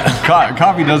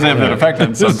 Coffee does have that effect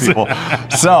on some people.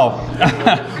 So,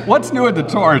 what's new at the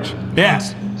Torch?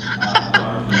 Yes.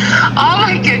 Oh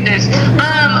my goodness.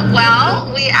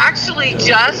 Well, we actually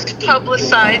just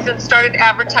publicized and started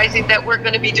advertising that we're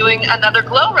going to be doing another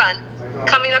glow run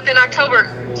coming up in October.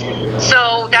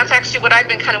 So that's actually what I've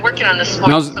been kind of working on this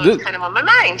morning. So it's kind of on my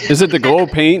mind. Is it the glow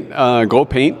paint? Go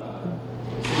paint?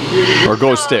 Or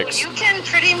go sticks? You can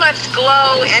pretty much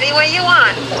glow any way you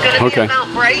want. It's going to be at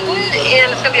Mount Brighton,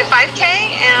 and it's going to be a 5K,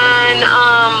 and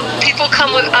people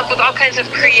come up with all kinds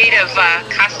of creative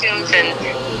costumes and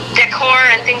decor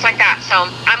and things like that. So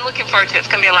I'm looking forward to it. It's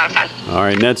going to be a lot of fun. All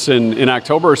right, and that's in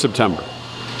October or September?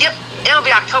 Yep, it'll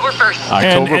be October 1st.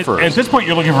 October 1st. At this point,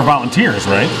 you're looking for volunteers,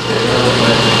 right?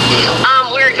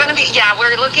 We're going to be,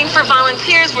 we're looking for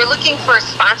volunteers. We're looking for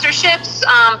sponsorships,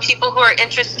 people who are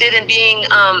interested in being,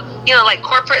 like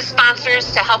corporate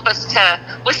sponsors to help us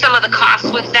with some of the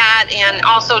costs with that. And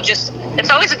also it's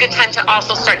always a good time to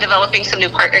also start developing some new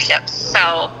partnerships.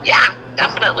 So, yeah,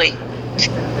 definitely.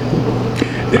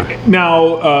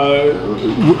 Now,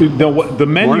 the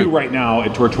menu right now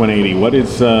at Torch 180. What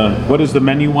is the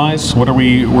menu wise? Where are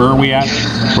we at?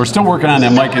 We're still working on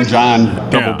that Mike and John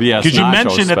double BS. Because you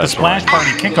mentioned at the splash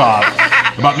party kickoff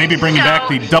about maybe bringing back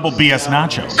the double BS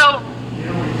nachos. So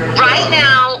right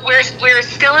now we're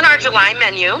still in our July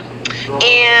menu,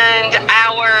 and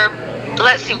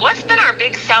let's see, what's been our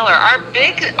big seller? Our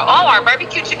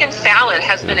barbecue chicken salad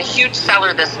has been a huge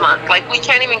seller this month. Like, we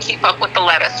can't even keep up with the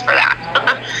lettuce for that.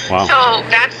 Wow. So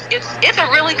it's a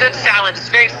really good salad. It's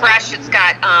very fresh. It's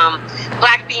got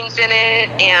black beans in it,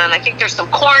 and I think there's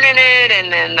some corn in it,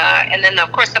 and then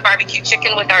of course the barbecue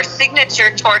chicken with our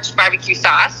signature Torch barbecue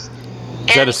sauce.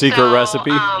 Is that a secret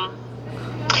recipe?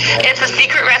 It's a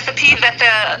secret recipe that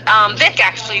Vic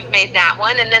actually made that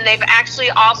one, and then they've actually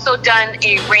also done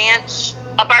a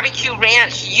barbecue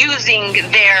ranch using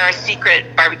their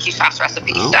secret barbecue sauce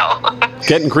recipe. Oh. So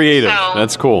getting creative.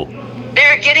 That's cool.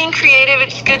 They're getting creative.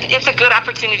 It's good. It's a good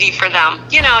opportunity for them,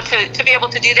 to be able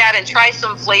to do that and try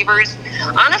some flavors.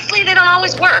 Honestly, they don't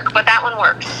always work, but that one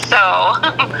works.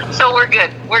 So we're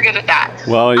good. We're good with that.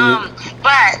 Well,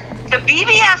 but the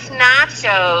BBS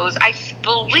nachos, I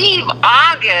believe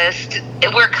August,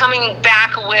 we're coming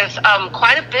back with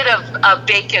quite a bit of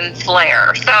bacon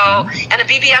flair. So, and the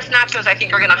BBS nachos, I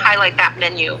think, are going to highlight that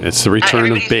menu. It's the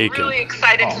return of bacon. Really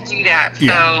excited to do that.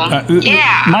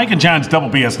 So, Mike and John's double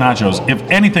BS nachos. If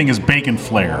anything is bacon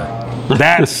flair,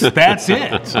 that's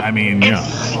it. I mean,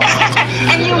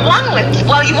 and you won with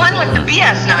the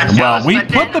BS nachos. Well, we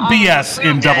put the BS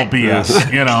in double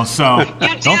BS, so.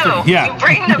 You do. You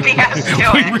bring the BS to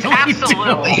it. Really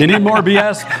absolutely. You need more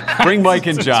BS? Bring Mike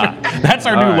and John. That's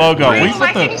our new logo. We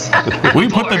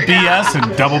put the John. BS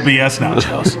in double BS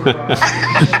nachos.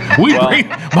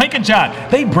 Mike and John,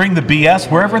 they bring the BS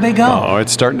wherever they go. Oh,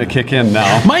 it's starting to kick in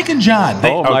now. Mike and John.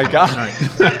 My God.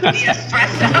 The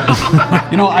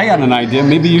espresso. I got an idea.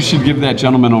 Maybe you should give that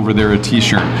gentleman over there a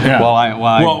T-shirt. Yeah. While I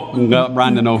let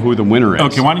Rhonda know who the winner is.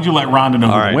 Okay, why don't you let Rhonda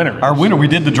know who the winner is? Our winner, we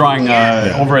did the drawing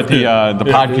over at the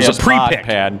podcast It was a pre-pick.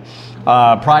 pad.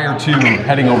 Prior to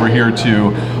heading over here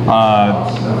to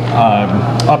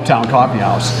Uptown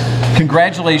Coffeehouse.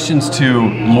 Congratulations to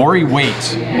Lori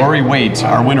Waite. Lori Waite,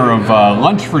 our winner of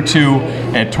Lunch for Two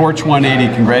at Torch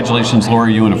 180. Congratulations,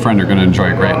 Lori. You and a friend are going to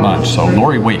enjoy a great lunch. So,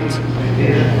 Lori Waite.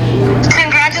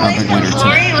 Congratulations,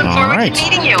 Lori. Look forward to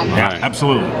meeting you. Yeah,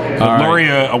 absolutely. Lori,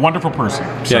 a wonderful person.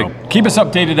 So. Yeah, keep us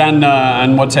updated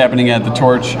on what's happening at the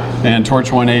Torch and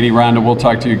Torch 180. Rhonda, we'll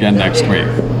talk to you again next week.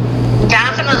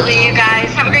 Definitely, you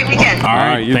guys. Have a great weekend. All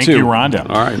right, you thank too. you, Rhonda.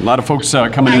 All right, a lot of folks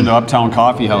coming into Uptown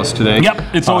Coffeehouse today.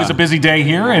 Yep, it's always a busy day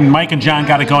here, and Mike and John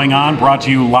got it going on. Brought to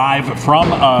you live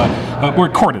from,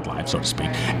 recorded live, so to speak,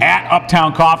 at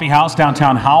Uptown Coffeehouse,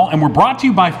 Downtown Howell, and we're brought to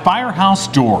you by Firehouse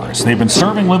Doors. They've been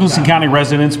serving Livingston County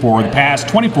residents for the past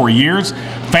 24 years.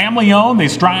 Family-owned, they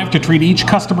strive to treat each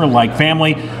customer like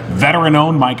family.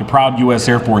 Veteran-owned, Mike, a proud U.S.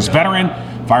 Air Force veteran.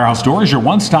 Firehouse Door is your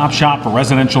one-stop shop for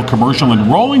residential, commercial,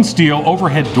 and rolling steel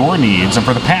overhead door needs, and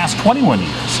for the past 21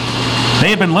 years, they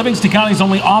have been Livingston County's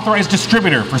only authorized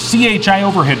distributor for CHI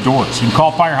overhead doors. You can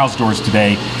call Firehouse Doors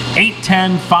today,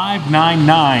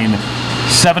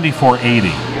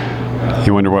 810-599-7480.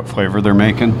 You wonder what flavor they're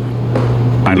making?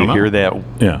 I don't know. Hear that?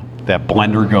 Yeah. That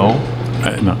blender go?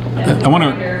 No. I want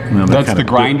to. No, that's the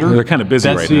grinder. They're kind of busy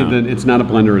right now. It's not a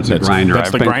blender; it's a grinder.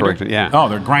 That's the I've been grinder. corrected. Yeah. Oh,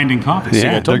 they're grinding coffee. See,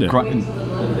 I told you.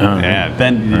 Yeah.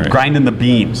 Then grinding the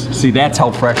beans. See, that's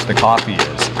how fresh the coffee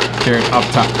is. Here at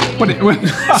Uptown.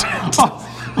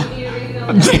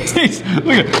 Jeez,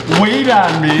 look at wait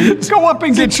on me. Go up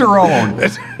and get your own.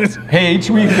 Hey, each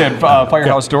week that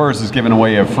Firehouse Doors is giving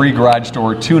away a free garage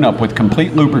door tune-up with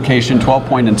complete lubrication,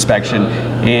 12-point inspection,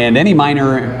 and any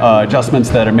minor adjustments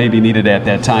that may be needed at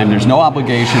that time. There's no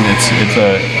obligation. It's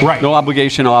a no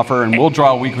obligation offer, and we'll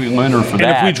draw a weekly winner for that.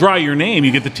 And if we draw your name,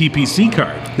 you get the TPC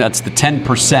card. That's the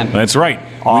 10%. That's right.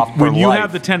 Off when you life.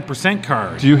 have the 10%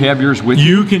 card, do you have yours with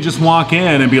you? You can just walk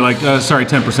in and be like, sorry,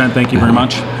 10%, thank you very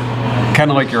much. Kind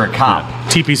of like you're a cop.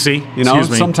 TPC. You know,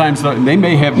 sometimes they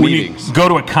may have meetings. You go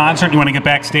to a concert, you want to get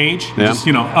backstage? Yeah. Just,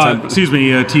 excuse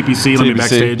me, TPC, let me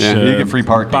backstage. Yeah, you get free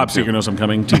parking. Bob Seeger knows I'm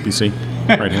coming, TPC.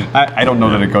 Right here. I don't know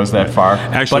that it goes that far.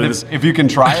 Actually, but if you can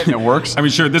try it and it works. I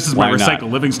mean, sure, this is my Recycle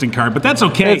Livingston card, but that's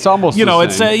okay. It's almost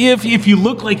it's if you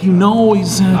look like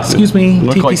excuse me,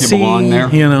 look TPC, like you belong there.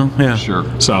 Yeah. Sure.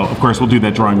 So, of course, we'll do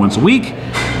that drawing once a week.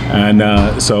 And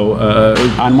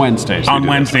on Wednesdays. On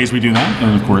Wednesdays, we do that.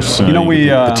 And, of course, we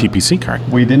the TPC card.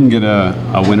 We didn't get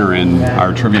a winner in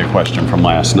our trivia question from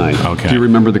last night. Okay. Do you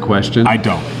remember the question? I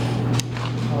don't.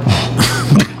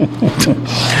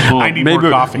 Well, I need more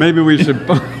coffee. Maybe we should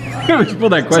pull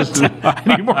that question up. I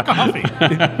need more coffee.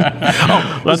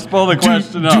 Let's pull the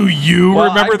question up. Do you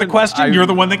remember the question? You're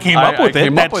the one that came up with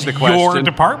it. That's your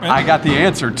department. I got the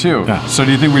answer, too. Yeah. So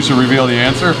do you think we should reveal the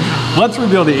answer? Let's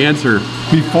reveal the answer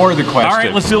before the question. All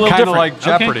right, let's do a little different. Kind of like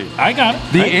Jeopardy. Okay. I got it.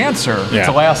 The answer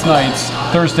to last night's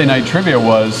Thursday night trivia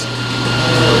was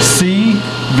see,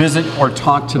 visit, or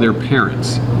talk to their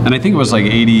parents. And I think it was like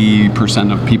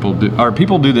 80% of people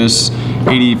do this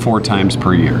 84 times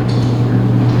per year.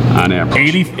 On average.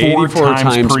 84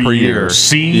 times per year.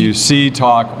 You see,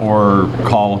 talk, or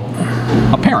call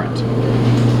a parent.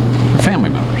 Family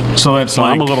members. So that's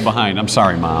like, I'm a little behind. I'm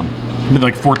sorry, Mom.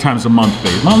 Like 4 times a month,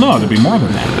 babe. Well, no, there'd be more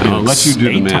than that. I'll let you do the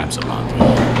 8 math. times a month.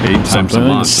 8 times a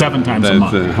month. 7 times a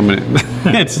month. How many?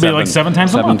 It's be like 7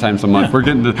 times a month. 7 times a month. Yeah.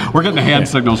 We're getting the hand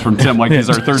signals from Tim like he's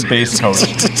our third base coach.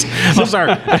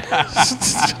 Sorry.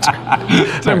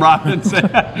 Tim Robinson.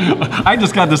 I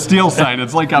just got the steal sign.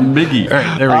 It's like I'm Miggy. All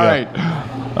right, there we go.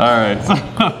 All right.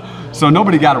 So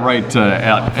nobody got it right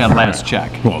at last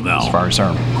check. Well, no. As far as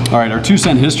our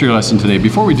 2-cent history lesson today.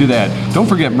 Before we do that, don't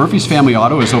forget Murphy's Family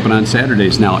Auto is open on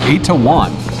Saturdays now, 8 to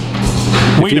 1.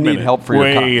 Wait a minute. Help for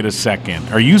your car. Wait a second.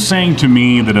 Are you saying to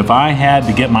me that if I had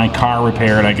to get my car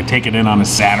repaired, I could take it in on a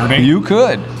Saturday? You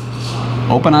could.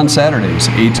 Open on Saturdays,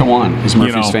 8 to 1 is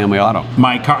Murphy's Family Auto.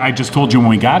 My car, I just told you when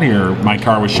we got here, my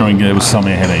car was showing it was telling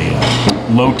me it had a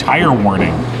low tire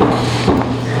warning.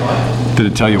 Did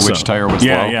it tell you which tire was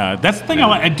low? Yeah. That's the thing I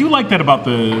like. I do like that about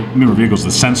the newer vehicles, the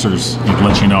sensors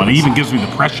let you know, and it even gives me the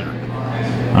pressure.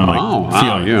 I'm like,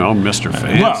 Mr.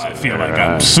 Fancy. Well, I feel like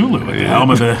I'm Sulu at the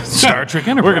helm of the Star Trek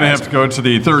Enterprise. We're going to have to go to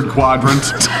the third quadrant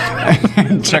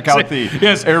and check out the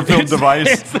air-filled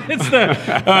device.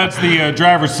 It's the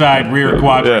driver's side rear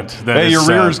quadrant. Yeah. Hey, your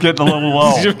rear's getting a little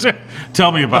low.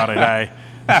 Tell me about it.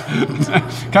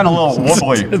 Kind of a little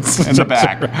wobbly in the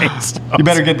back. Right. You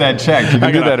better get that checked. You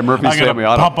can do that at Murphy's Family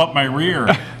Auto. Pump up my rear.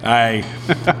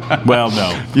 Well,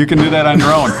 no. You can do that on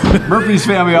your own. Murphy's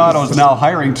Family Auto is now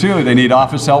hiring too. They need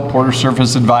office help, porter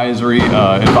service advisor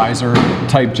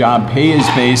type job. Pay is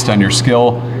based on your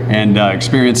skill and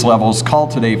experience levels. Call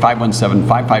today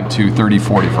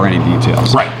 517-552-3040 for any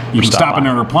details. Right. You can stop in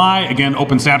and reply. Again,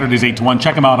 open Saturdays 8 to 1.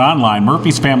 Check them out online,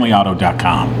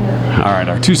 murphysfamilyauto.com. All right,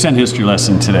 our 2-cent history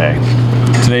lesson today.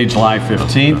 Today, July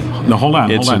 15th. No, hold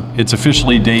on. It's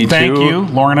officially day 2. Thank you,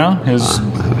 Lorna.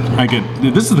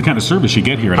 This is the kind of service you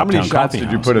get here at How many Uptown shots Coffeehouse.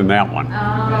 did you put in that one?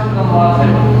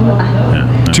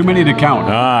 Too many to count.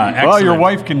 Well, your excellent.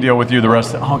 wife can deal with you the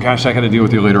rest. Oh gosh, I got to deal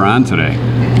with you later on today.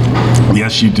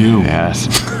 Yes, you do. Yes.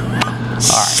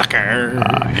 Sucker.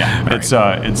 Yeah.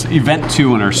 It's event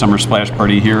 2 in our summer splash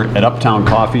party here at Uptown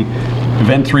Coffee.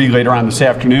 Event 3 later on this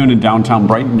afternoon in downtown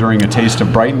Brighton during a Taste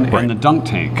of Brighton, and the dunk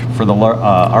tank for the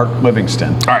Art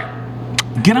Livingston. All right.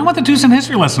 Get on with the 2-cent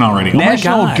history lesson already.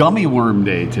 National Oh my God. Gummy Worm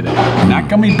Day today. Not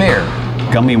gummy bear,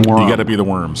 gummy worm. You got to be the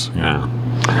worms. Yeah.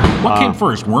 What came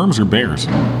first, worms or bears?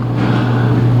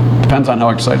 Depends on how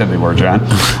excited they were, John.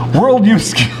 World Youth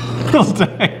Skills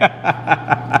Day.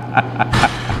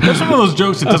 That's one of those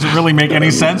jokes that doesn't really make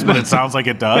any sense, but it sounds like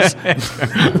it does.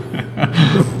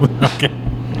 Okay.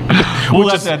 We'll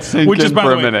let that sink which is, in by for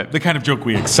the a way, minute. the kind of joke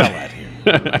we excel at here.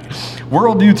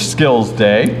 World Youth Skills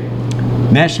Day.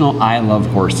 National I Love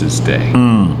Horses Day.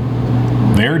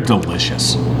 They're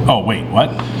delicious. Oh, wait,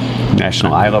 what?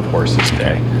 National I Love Horses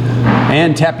Day.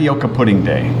 And Tapioca Pudding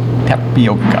Day.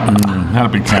 Tapioca. Not a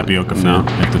big tapioca fan,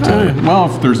 I have to tell you. Well,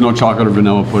 if there's no chocolate or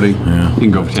vanilla pudding, you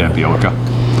can go for tapioca.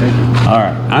 All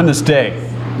right. On this day,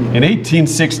 in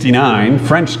 1869,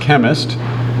 French chemist,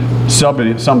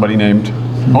 somebody named...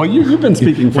 Oh, you've been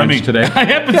speaking French today. I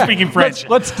have been speaking French.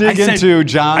 Let's dig into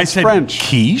John's I said French.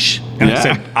 Quiche, and I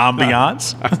said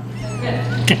ambiance.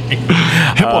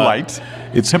 Hippolyte.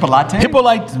 It's Hippolyte?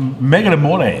 Hippolyte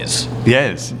Megamores.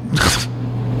 Yes.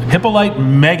 Hippolyte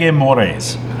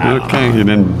Megamores. Okay, you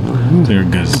didn't... Your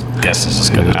guess is as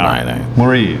good as mine.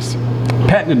 Maurice.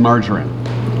 Patented margarine.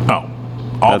 Oh.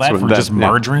 All that for just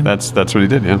margarine? Yeah, that's what he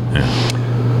did, yeah.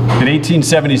 In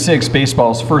 1876,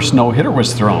 baseball's first no-hitter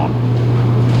was thrown.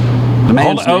 The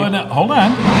man's name. Hold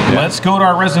on. Yeah. Let's go to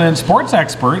our resident sports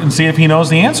expert and see if he knows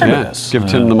the answer to this. Give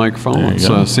Tim the microphone.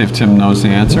 Let's see if Tim knows the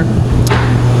answer.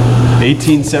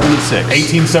 1876.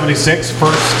 1876,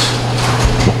 first.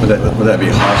 Would that be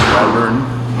Hoss Radburn?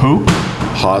 Who?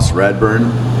 Hoss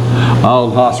Radburn? Oh,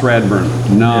 Hoss Radburn.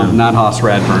 No, not Hoss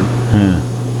Radburn.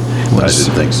 I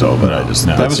didn't think so, but I just...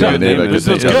 That was the only good. name I could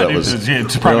think of. That was...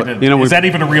 It's probably is that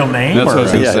even a real name? That's what I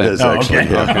was going to Yeah, say. it is actually.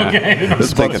 Okay. Yeah. Okay.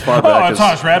 Let's think as far Oh, back it's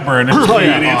as... Hoss Radburn.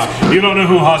 You don't know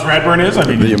who Hoss Radburn is? I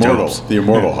mean, The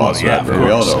immortal Hoss Radburn.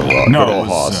 We all know good old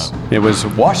Hoss. It was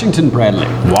Washington Bradley.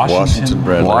 Washington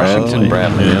Bradley. Washington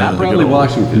Bradley. Not Bradley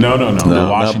Washington. No. No,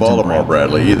 not Baltimore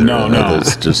Bradley either. No.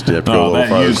 It's just you have to go a little that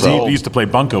farther he south. used to play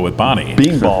bunco with Bonnie.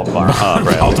 Beanball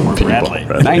Baltimore Bradley.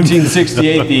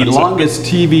 1968, the longest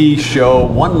TV show,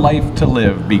 One Life to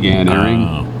Live, began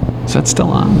airing. Is that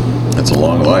still on? It's a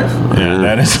long life. Yeah,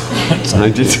 that is.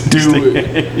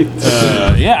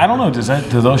 Yeah, I don't know. Do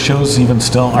those shows even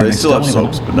still? Are They still have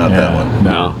soaps, but not that one.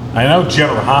 No, I know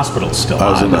General Hospital's still on.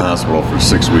 I was in the hospital for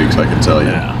 6 weeks, I can tell you.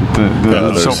 Yeah.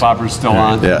 The soap opera's still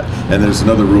on? Yeah, and there's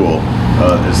another rule.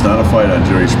 It's not a fight on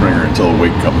Jerry Springer until the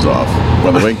wig comes off.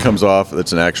 When the wig comes off,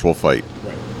 it's an actual fight.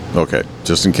 Okay,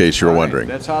 just in case you were wondering.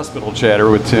 That's hospital chatter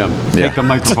with Tim. Take the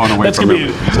microphone away from him.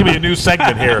 It's going to be a new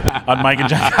segment here on Mike and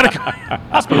John.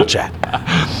 Hospital chat.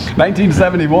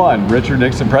 1971,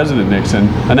 President Nixon,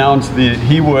 announced that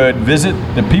he would visit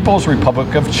the People's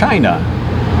Republic of China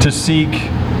to seek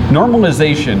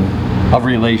normalization of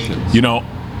relations. You know,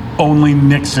 only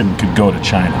Nixon could go to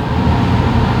China.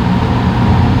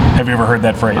 Have you ever heard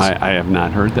that phrase? I have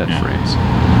not heard that phrase.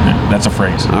 Yeah, that's a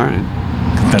phrase. All right.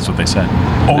 That's what they said.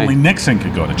 Only Nixon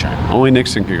could go to China. Only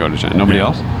Nixon could go to China. Nobody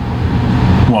else?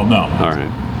 Well, no. All right.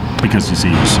 Because you see,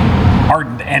 he's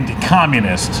ardent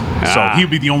anti-communist, so he'd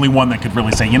be the only one that could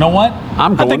really say, you know what? I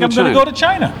think I'm going to go to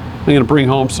China. I'm going to bring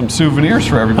home some souvenirs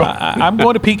for everybody. I'm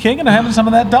going to Peking and I'm having some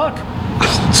of that duck.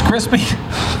 It's crispy.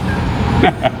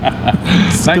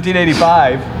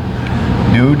 1985.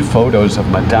 Nude photos of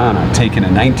Madonna taken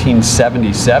in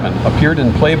 1977 appeared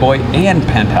in Playboy and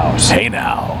Penthouse. Hey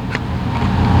now.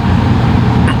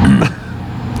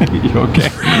 You okay?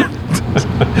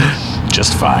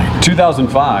 Just fine.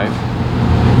 2005.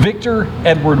 Victor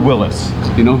Edward Willis.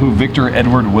 Do you know who Victor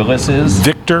Edward Willis is?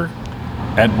 Victor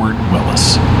Edward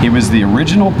Willis. He was the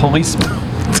original policeman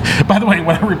By the way,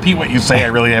 when I repeat what you say, I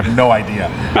really have no idea.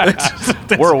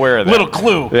 We're aware of that. Little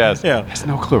clue. Yes. Yeah. There's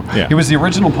no clue. Yeah. He was the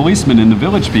original policeman in the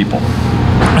Village People.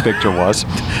 Victor was.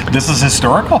 This is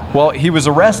historical? Well, he was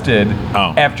arrested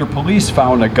after police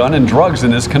found a gun and drugs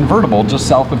in his convertible just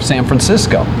south of San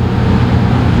Francisco.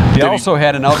 He also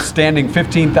had an outstanding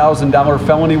 $15,000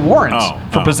 felony warrant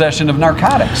for possession of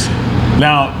narcotics.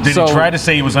 Now, did he try to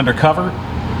say he was undercover?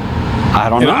 I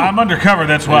don't know. I'm undercover.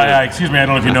 That's why I don't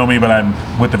know if you know me, but I'm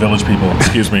with the Village People.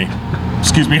 Excuse me.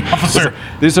 Excuse me, officer.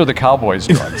 These are the Cowboys'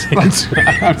 drugs. I'm just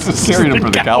carrying them for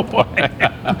the cowboy.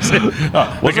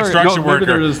 The construction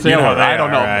worker. You know, I don't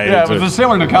know. Right? Yeah, it was a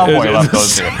sailor and a cowboy left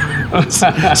those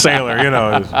two. Sailor,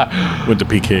 went to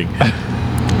Peking.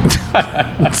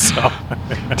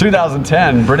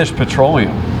 2010, British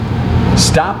Petroleum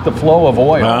stopped the flow of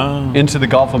oil into the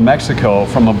Gulf of Mexico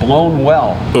from a blown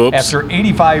well after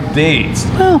 85 days.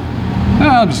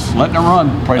 Just letting it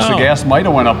run. Price of gas might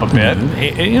have went up a bit.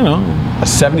 A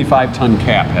 75-ton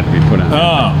cap had to be put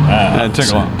on. It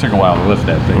took a while to lift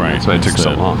that thing. Right. That's why it took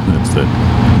so long.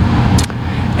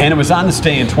 And it was on this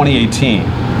day in 2018.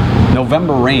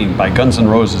 November Rain by Guns N'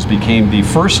 Roses became the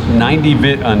first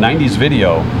 90s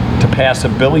video to pass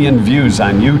 1 billion views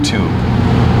on YouTube.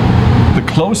 The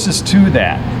closest to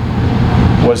that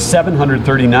was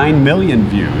 739 million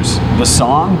views. The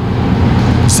song,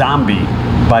 Zombie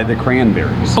by the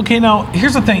Cranberries. Okay, now,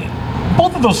 here's the thing.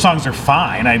 Both of those songs are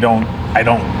fine. I don't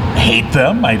hate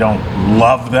them. I don't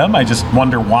love them. I just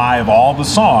wonder why, of all the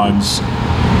songs,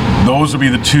 those would be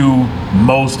the two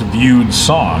most viewed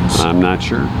songs. I'm not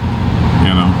sure.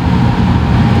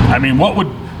 I mean, what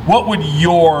would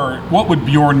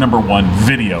your number one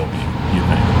video be, you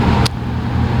think?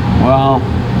 Well,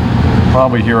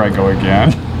 probably Here I Go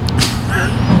Again.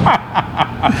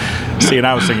 See, and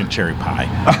I was singing Cherry Pie.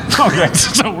 Okay,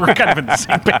 so we're kind of on the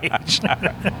same page.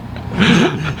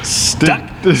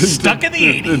 Stuck in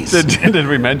the 80s. Did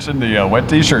we mention the wet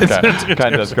t-shirt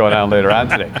contest going on later on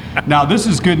today? Now, this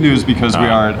is good news because we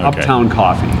are at Uptown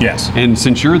Coffee. Yes. And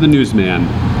since you're the newsman,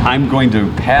 I'm going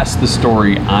to pass the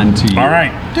story on to you. All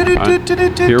right.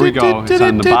 Here we go. It's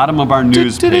on the bottom of our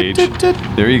news page.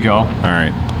 There you go. All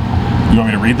right. You want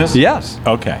me to read this? Yes.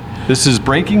 Okay. This is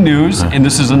breaking news, and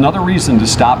this is another reason to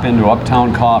stop into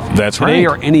Uptown Coffee. That's today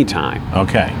right. or any time.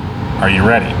 Okay. Are you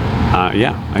ready?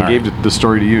 Yeah. I gave the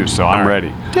story to you, so I'm ready.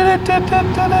 All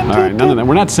right. None of that.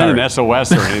 We're not sending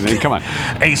SOS or anything. Come on.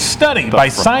 A study by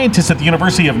scientists at the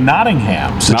University of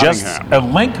Nottingham suggests a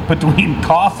link between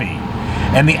coffee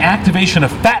and the activation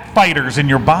of fat fighters in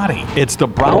your body. It's the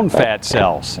brown fat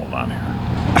cells. Hold on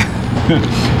here.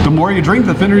 The more you drink,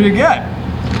 the thinner you get.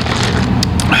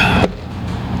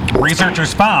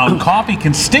 Researchers found coffee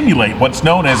can stimulate what's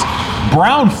known as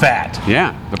brown fat.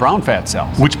 Yeah, the brown fat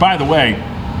cells. Which, by the way,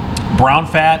 brown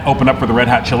fat opened up for the Red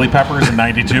Hot Chili Peppers in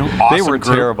 '92. Awesome. They were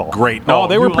terrible. Great. No,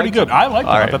 they were pretty good. I liked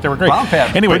them. I thought they were great. Brown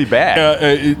fat anyway, pretty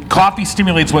bad. Coffee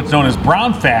stimulates what's known as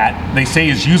brown fat. They say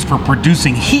is used for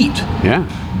producing heat. Yeah.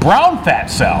 Brown fat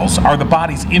cells are the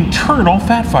body's internal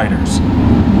fat fighters.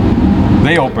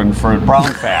 They open for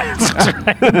brown fat.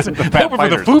 They open for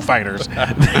the Foo Fighters.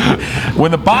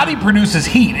 When the body produces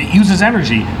heat, it uses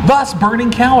energy, thus burning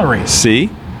calories.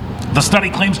 See? The study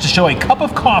claims to show a cup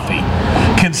of coffee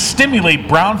can stimulate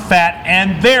brown fat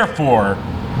and therefore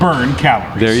burn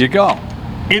calories. There you go.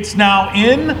 It's now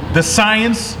in. The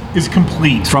science is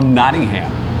complete. From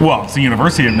Nottingham. Well, it's the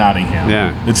University of Nottingham.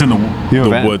 Yeah. It's in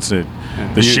the woods.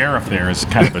 The sheriff there is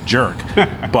kind of a jerk,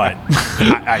 but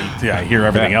I hear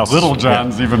everything else. Little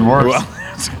John's even worse. Well,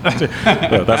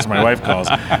 that's what my wife calls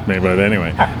me, but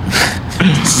anyway.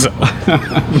 So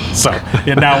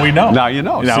now we know. Now you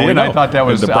know. Now See, we know. I thought that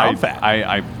was the brown fat.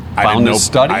 I found this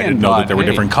study. I didn't know that there were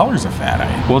different colors of fat.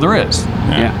 Well, there is.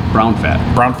 Yeah. Brown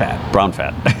fat. Brown fat. Brown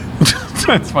fat.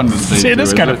 It's fun to say. It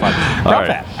is kind of fun. Brown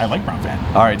fat. I like brown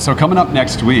fat. All right. So coming up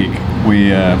next week,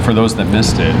 we for those that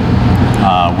missed it,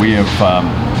 we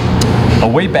have a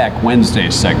Way Back Wednesday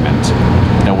segment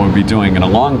that we'll be doing, and a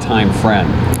longtime friend,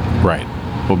 right,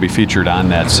 will be featured on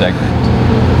that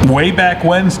segment. Way Back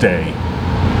Wednesday,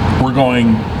 we're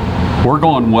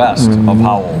going west of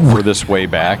Howell for this way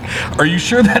back. Are you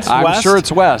sure that's west? I'm sure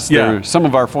it's west. Yeah. They're some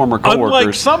of our former coworkers.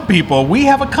 Unlike some people, we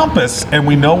have a compass and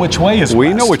we know which way is west.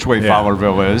 We know which way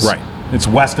Fowlerville is. Right. It's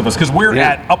west of us because we're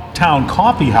at Uptown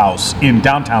Coffeehouse in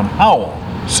Downtown Howell.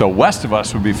 So west of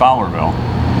us would be Fowlerville.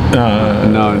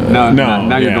 No.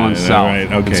 Now you're going south.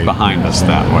 Right, okay. It's behind us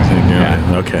that way.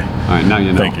 Yeah. Okay. All right, now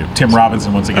you know. Thank you. Tim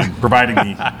Robinson, once again, providing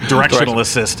the directional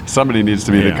assist. Somebody needs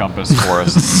to be the compass for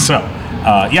us. So,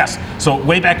 yes. So,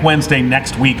 way back Wednesday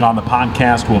next week on the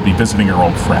podcast, we'll be visiting our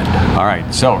old friend. All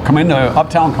right. So, come into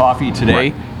Uptown Coffee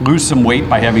today. Right. Lose some weight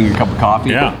by having a cup of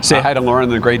coffee. Yeah. Say hi to Lauren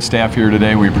and the great staff here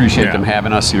today. We appreciate them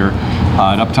having us here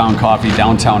at Uptown Coffee,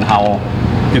 Downtown Howell.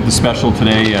 Get the special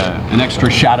today, an extra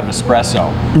shot of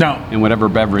espresso. No. In whatever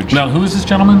beverage. Now, who is this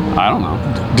gentleman? I don't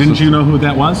know. Didn't you know who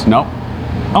that was? Nope.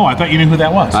 Oh, I thought you knew who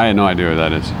that was. I had no idea who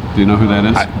that is. Do you know who that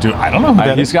is? I don't know who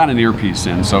that is. He's got an earpiece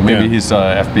in, so maybe he's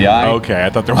FBI. Okay, I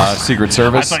thought there was Secret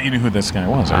Service. I thought you knew who this guy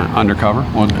was. Undercover.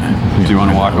 Well, do you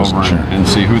want to walk over and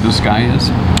see who this guy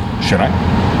is? Should I?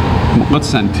 Let's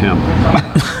send Tim.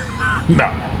 No.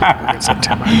 Send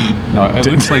Tim. No, it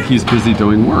looks like he's busy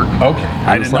doing work. Okay.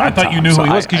 I thought you knew who he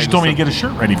was because you told me to get a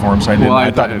shirt ready for him, so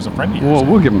I thought he was a friend of yours. Well,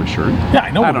 we'll give him a shirt. Yeah,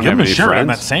 I know. We'll give him a shirt. Friends. I'm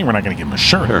not saying we're not going to give him a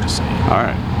shirt. Sure. All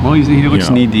right. Well, he looks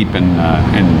knee deep in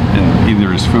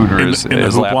either his food or his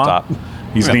laptop.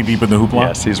 He's knee deep in the hoopla?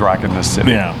 Yes, he's rocking this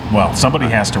city. Yeah. Well, somebody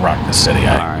has to rock this city.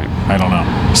 All right. I don't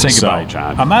know. Say goodbye,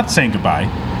 John. I'm not saying goodbye.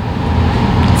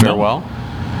 Farewell?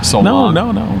 So no, long?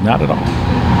 No, not at all.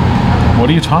 What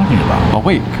are you talking about? Oh,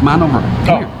 wait. Come on over.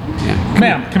 Come here. Yeah,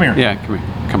 Ma'am, come here. Yeah, come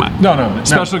here. Come on. No.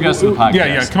 Special guest of the podcast.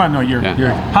 Yeah. Come on. No, you're.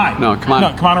 Hi. No, come on.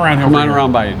 No, come on around here. Come on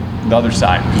around by the other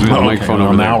side because we have a microphone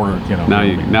over now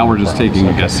there. Now we're just taking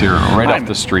guests here right off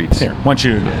the streets. Here, why don't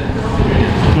you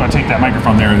want to take that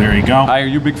microphone there? There you go. Hi, are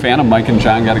you a big fan of Mike and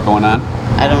John Got It Going On?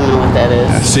 I don't know what that is.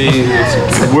 See,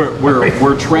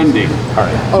 we're trending. All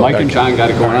right. Mike and John Got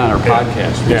It Going On, our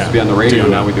podcast. We used to be on the radio,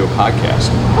 now we do a podcast.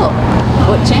 Oh,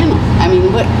 what channel? I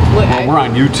mean, what? We're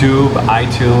on YouTube,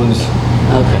 iTunes,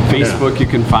 Facebook. You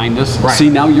can find us. Right. See,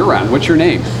 now you're on. What's your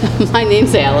name? My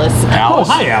name's Alice. Alice.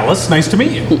 Oh, hi, Alice. Nice to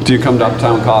meet you. Do you come to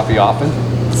Uptown Coffee often?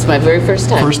 It's my very first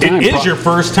time. It is your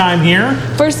first time here?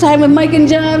 First time with Mike and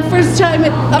John. First time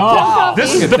at Uptown Coffee.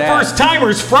 This is the First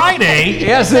Timers Friday.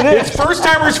 Yes, it is. It's First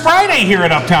Timers Friday here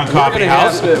at Uptown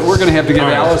Coffeehouse. We're going to have to give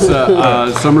Alice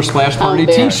a Summer Splash Party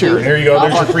t-shirt. There you go.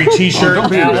 There's your free t-shirt,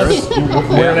 Alice.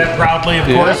 Wear that proudly, of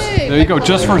course. There you go.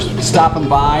 Just for stopping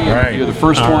by. Right. You're the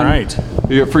first one. Right.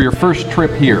 For your first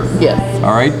trip here. Yes.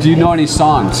 All right. Do you know any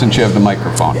songs since you have the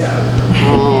microphone?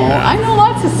 Oh, I know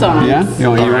lots of songs. Yeah? You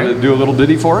want to do a little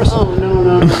ditty for us? Oh,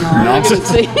 no. I'm not going to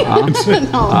sing.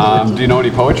 No. Do you know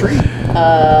any poetry?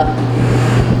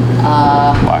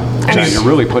 John, you're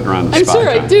really putting her on the I'm spot. sure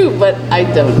I do, but I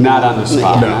don't. Not on the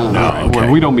spot. No. Okay.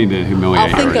 We don't mean to humiliate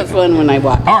I'll think of one when I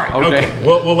walk. All right. Okay.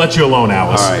 We'll let you alone,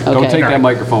 Alice. All right. Don't take that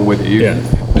microphone with you.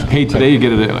 Hey, today you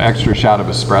get an extra shot of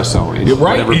espresso in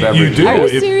whatever beverage. You do. Are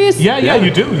you serious? Yeah,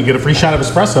 you do. You get a free shot of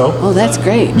espresso. Oh, that's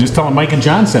great. Just tell them Mike and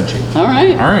John sent you. All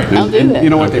right. I'll do that. You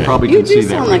know what? They probably You can see do that.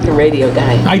 sound like a radio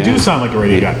guy. I do sound like a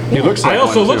radio guy. He looks like I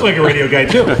also one, look too. like a radio guy,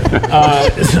 too.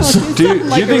 Do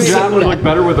you think John would look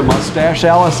better with a mustache,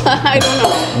 Alice? I don't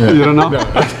know. You don't know?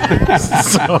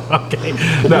 Okay.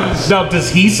 Now, does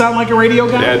he sound like a radio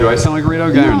guy? Yeah, do I sound like a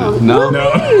radio guy or No.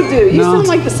 You do. You sound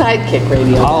like the sidekick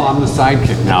radio guy. Oh, I'm the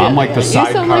sidekick now. I'm like the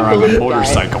sidecar on the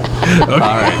motorcycle. All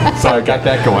right. So I got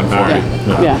that going for me.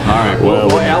 Yeah. All right.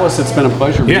 Well, Alice, it's been a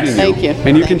pleasure meeting you. Thank you.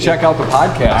 And you can check out the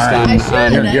podcast on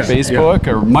Facebook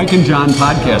or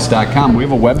MikeandJohnPodcast.com. We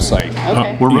have a website.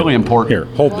 Okay. We're really important. Here,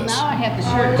 hold this. Now I have the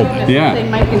shirt too. That Yeah. say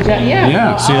Mike and John.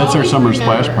 Yeah. See, that's our summer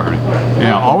splash party.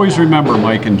 Yeah, always remember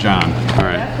Mike and John. All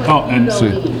right. Oh,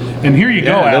 and here you go,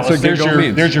 Yeah, Alice. that's what Giggle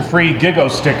means. There's your free Giggo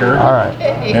sticker. All right.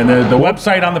 And the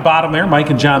website on the bottom there,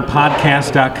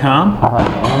 MikeandJohnPodcast.com.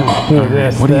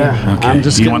 What do you? Okay. I'm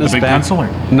just Do you getting want the this big back. pencil? Or?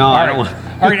 No, All I right. don't want.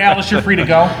 All right, Alice, you're free to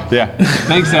go. Yeah.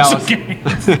 Thanks, Alice. Okay.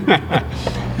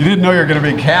 You didn't know you were going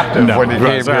to be captive when you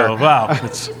came here. Wow.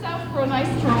 Just out for a nice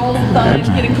stroll,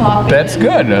 getting coffee. That's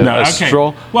good. A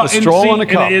stroll, Well, a stroll and a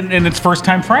cup. And it's first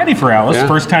time Friday for Alice. Yeah.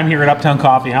 First time here at Uptown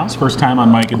Coffeehouse. First time on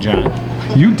Mike and John.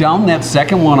 You down that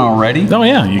second one already? Oh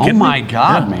yeah. You Oh kidding my me?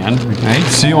 God, Yeah. man! I hate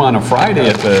to see you on a Friday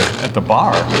at the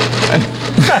bar.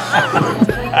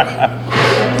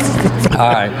 All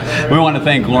right. We want to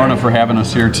thank Lorna for having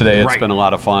us here today. It's been a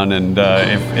lot of fun. And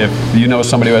if you know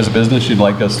somebody who has a business you'd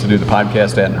like us to do the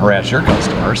podcast at and harass your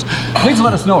customers, please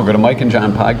let us know. Go to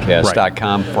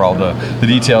MikeandJohnPodcast.com for all the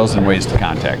details and ways to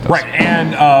contact us. Right.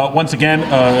 And once again,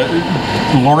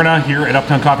 Lorna here at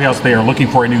Uptown Coffeehouse, they are looking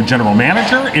for a new general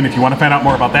manager. And if you want to find out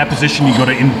more about that position, you go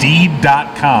to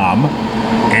Indeed.com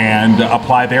and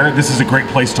apply there. This is a great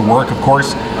place to work, of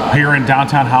course, here in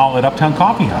Downtown Howell at Uptown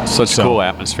Coffeehouse. Such cool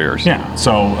atmospheres. Yeah.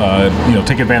 So,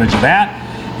 take advantage of that.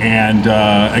 And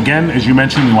again, as you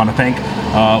mentioned, we want to thank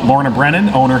Lorna Brennan,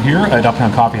 owner here at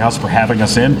Uptown Coffeehouse, for having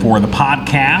us in for the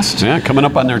podcast. Yeah, coming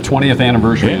up on their 20th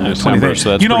anniversary in December,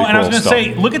 so that's and pretty I was cool going to stuff.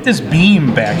 say, look at this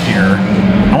beam back here.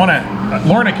 I want to,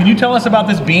 Lorna, can you tell us about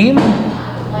this beam?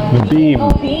 The beam. Oh,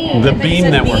 beam. The I think beam it's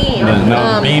a that we're... beam.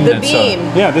 No, the beam the that's... beam.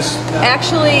 Yeah, this.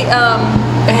 Actually,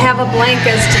 I have a blank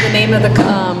as to the name of the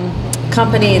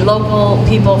company. Local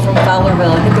people from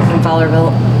Fowlerville. I think they're from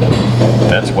Fowlerville.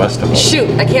 That's west of us. Shoot,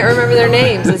 I can't remember their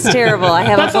names. It's terrible. I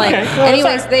have a blank. okay. No,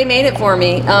 Anyways, they made it for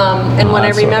me, and when I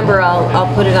that's all right. remember,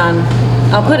 I'll put it on.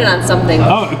 I'll put it on something.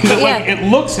 Oh, because But it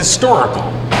looks historical.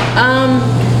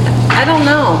 I don't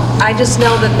know. I just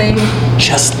know that they.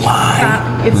 Just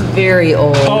lie. It's very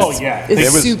old. Oh, yeah. It's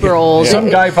It was- super old. Some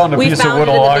guy found a We piece of found wood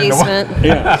it in along the the basement.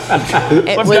 Yeah.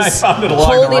 It Some guy was found it along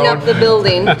the holding road. up the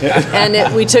building,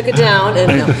 and we took it down, and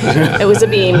no, it was a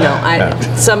beam. No,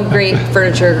 some great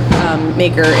furniture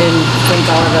maker from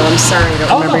Fowlerville. I'm sorry, I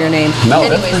don't remember your name. No,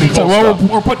 that's Anyways, pretty So cool.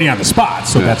 we're putting you on the spot,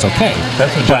 so that's okay.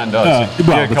 That's what John does.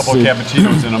 well, Get a couple of let's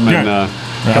cappuccinos in them and a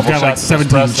I've couple got like shots of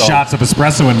 17 espresso. shots of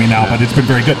espresso in me now, but it's been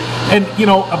very good. And,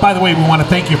 by the way, we want to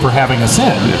thank you for having us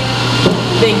in.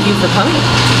 thank you for coming.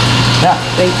 Yeah.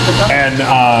 Thank you for coming.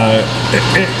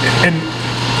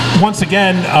 And once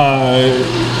again,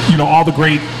 all the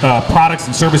great products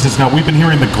and services. Now, we've been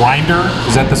hearing the grinder.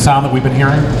 Is that the sound that we've been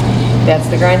hearing? That's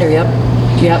the grinder. Yep.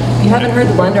 You haven't heard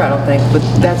the blender, I don't think, but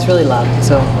that's really loud.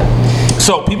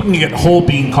 So people can get whole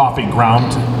bean coffee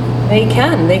ground. they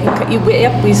can.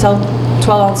 We sell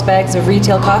 12-ounce bags of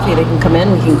retail coffee. They can come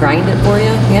in. We can grind it for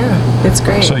you. Yeah, it's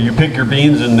great. So you pick your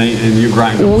beans and you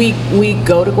grind them. We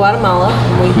go to Guatemala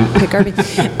and we pick our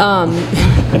beans.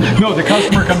 No, the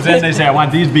customer comes in, they say, I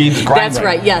want these beans grinded. That's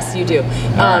right. Yes, you do.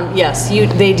 Yes,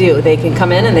 they do. They can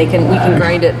come in and we can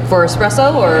grind it for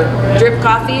espresso or drip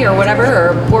coffee or whatever,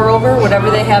 or pour over,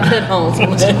 whatever they have at home.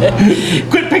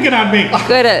 Quit picking on me.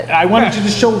 Good at. I wanted you to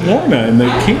show Lorna in the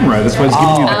camera. That's why I was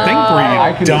giving you the thing for you,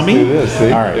 I can dummy. just do this,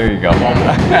 see? All right. There you go. You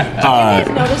guys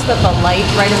notice that the light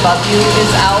right above you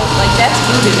is out? Like, that's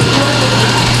voodoo.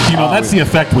 That's the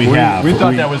effect we have. we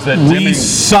thought that was that We dimming-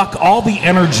 suck all the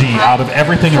energy out of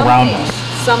everything around us.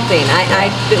 Something.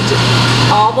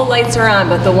 All the lights are on,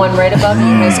 but the one right above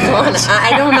you is gone.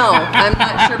 I don't know. I'm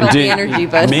not sure about the energy,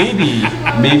 but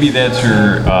maybe that's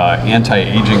your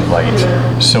anti-aging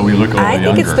light, so we look a little I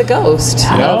younger. think it's the ghost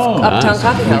of Uptown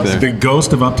Coffeehouse. The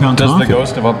ghost of Uptown Does Coffee. the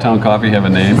ghost of Uptown Coffee have a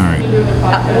name? All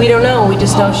right. We don't know. We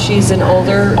just know she's an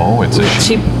older. Oh, it's a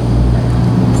She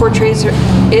portrays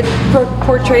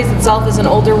portrays itself as an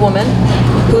older woman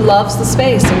who loves the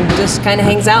space and just kind of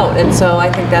hangs out. And so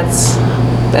I think that's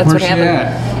Where's what she happened.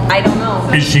 at? I don't know.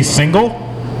 Is she single?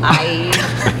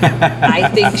 I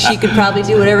think she could probably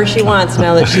do whatever she wants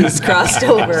now that she's crossed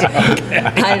over.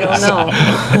 I don't know.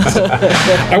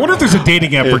 I wonder if there's a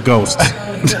dating app for ghosts.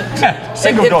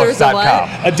 Singleghost.com.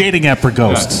 A dating app for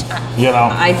ghosts.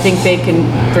 I think they can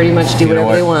pretty much do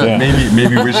whatever they want. Yeah.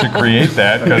 Maybe we should create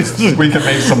that because we can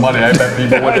make some money. I bet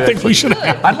people would. I think we should.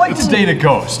 I'd like to date a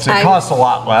ghost. It costs a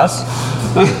lot less.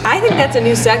 I think that's a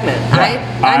new segment.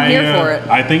 I'm here for it.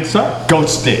 I think so.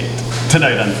 Ghost date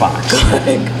tonight on Fox.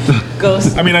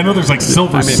 Ghost. I mean, I know there's like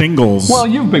silver singles. Well,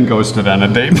 you've been ghosted on a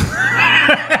date.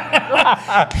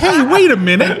 Hey, wait a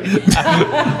minute.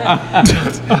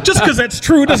 Just because that's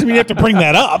true doesn't mean you have to bring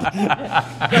that up. That's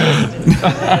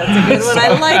a good one. I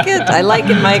like it. I like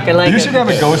it, Mike. I like it. You should have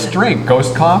a ghost drink,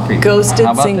 ghost coffee. Ghosted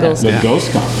How about singles. that? The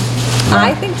ghost coffee.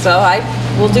 I think so.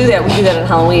 We'll do that. We do that on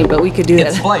Halloween, but we could do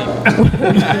It's that. light.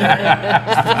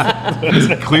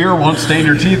 It's clear, won't stain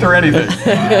your teeth or anything.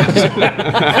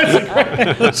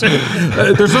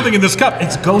 There's nothing in this cup.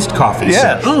 It's ghost coffee.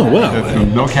 Yes. Oh, well.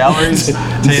 No calories.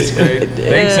 Tastes great.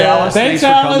 Thanks, Alice. Thanks, for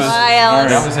coming. Alice. Bye,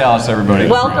 Alice. That was Alice, everybody.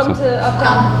 Welcome to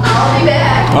Uptown.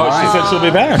 Oh, she said she'll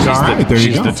be back. All right, there you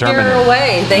She's go. determined. Scare her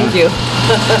away. Thank you.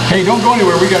 Hey, don't go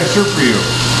anywhere. We got a shirt for you.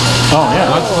 Oh,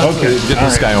 yeah. Let's get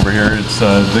this guy over here. It's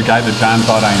the guy that John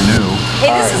thought I knew.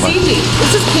 Hey, this is E.G.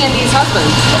 This is Candy's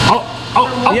husband.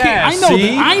 Okay. Yeah, I know.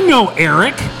 see? I know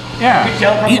Eric. Yeah.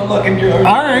 Tell from the look in your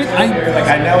All right.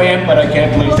 I know him, but I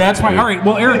can't believe. That's right. All right.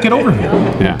 Well, Eric, get over here.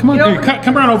 Yeah. Come on.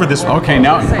 Come around over this way. Okay,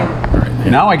 now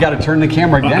I got to turn the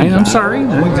camera again. I'm sorry.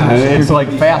 It's like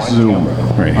fast zoom.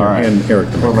 Right. All right. And Eric.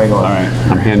 All right.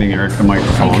 I'm handing Eric the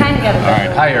microphone. All Kind of got it.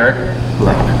 right. Hi, Eric.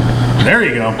 There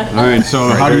you go. All right. So,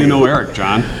 how do you know Eric,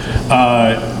 John?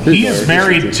 He is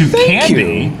married to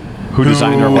Candy, Who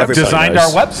designed our website? Designed our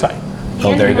website.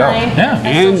 Oh, there you go. Yeah.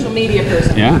 And- social media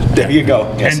person. Yeah. There you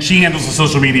go. Yes. And she handles the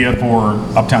social media for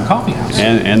Uptown Coffeehouse.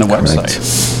 And the website.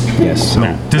 Yes.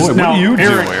 Boy, what do you do,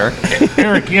 Eric?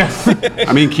 Eric, yeah.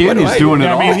 I mean, Candy's doing it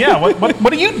all. I mean, yeah.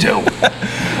 What do you do?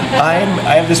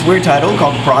 I have this weird title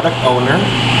called product owner.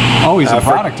 Oh, he's a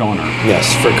product owner.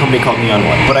 Yes, for a company called Neon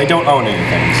One. But I don't own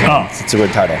anything, so it's a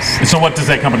weird title. So what does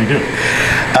that company do?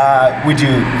 We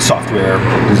do software.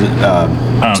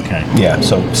 Okay. Yeah,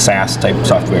 so SaaS type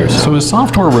software. So is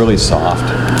software really soft?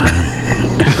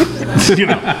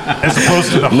 As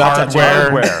opposed to the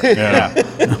hardware. Yeah.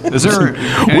 Is there?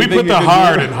 We put the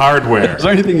hard in hardware. Is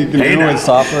there anything you can do with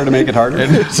software to make it harder?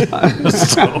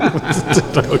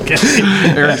 Okay.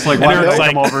 Eric's like, why did I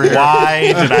come over here?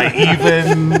 Why did I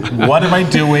even? What am I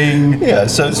doing? Yeah.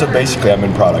 So basically, I'm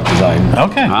in product design.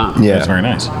 Okay. Yeah. That's very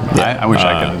nice. I wish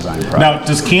I could design product. Now,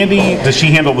 does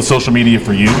she handle the social media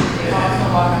for you?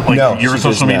 Like No, your she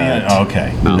social does media? not. Oh,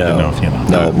 okay. No. Didn't know if you know.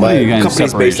 No, my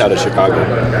company's based out of Chicago.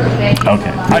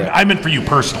 Okay. I meant for you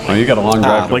personally. Well, you got a long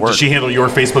drive to Like, work. does she handle your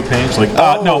Facebook page? Like,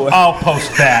 no, I'll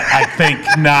post that. I think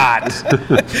not.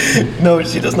 No,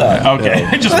 she does not. Okay.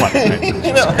 No. Just wondering.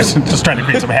 Just trying to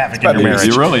create some havoc in your marriage.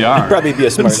 You really are. Probably be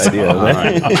a smart idea. All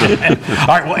right. All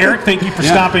right. Well, Eric, thank you for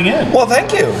stopping in. Well,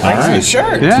 thank you. Thanks for the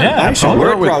shirt. Yeah, absolutely.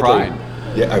 Wear it with pride.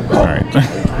 Yeah. All right.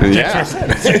 Yeah.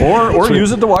 or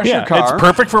use it to wash your car. It's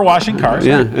perfect for washing cars.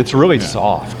 Yeah, it's really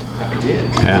soft.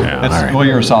 Yeah. Well,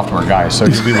 you're a software guy, so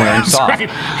you'll be wearing soft.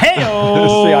 Right.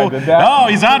 Hey-o! See, I did that? Oh,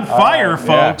 he's on fire,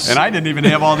 folks. Yeah. And I didn't even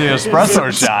have all the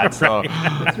espresso shots. So.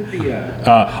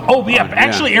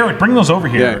 Actually, Eric, bring those over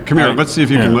here. Yeah, come here. Let's see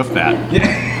if you can lift that.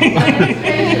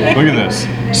 Look at this.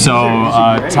 So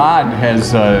Todd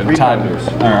has our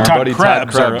buddy Krebs, Todd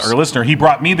Krebs. our listener, he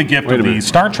brought me the gift of the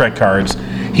Star Trek cards.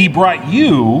 He brought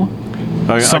you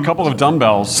a couple of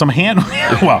dumbbells, some hand.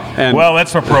 well,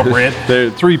 that's appropriate. They're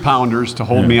 3-pounders to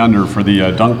hold me under for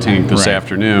the dunk tank this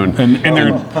afternoon, and they're.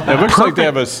 It looks like they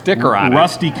have a sticker on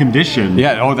rusty condition.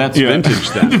 Yeah. Oh, that's vintage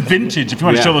then. The vintage. If you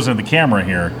want to show those in the camera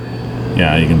here.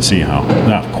 Yeah, you can see how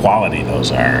quality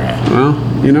those are. Well,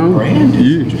 you know,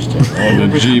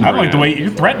 the G I don't like the way you're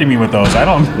threatening me with those. I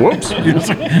don't. Whoops.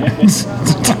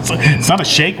 It's not a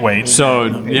shake weight.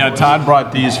 So, yeah, Todd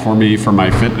brought these for me for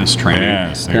my fitness training.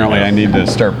 Yes, apparently, I need to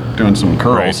start doing some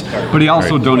curls. Right. But he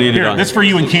also donated. Here, this for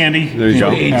you and Candy. There you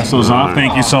go. Pass those off.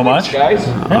 Thank you so much. Guys.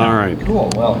 All right. Cool.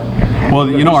 Well,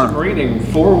 you know, some reading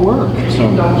for work. So.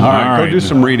 All right, go do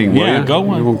some reading, will you? Go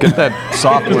on. We'll get that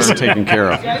software taken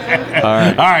care of. All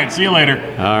right. See you later.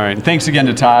 All right. Thanks again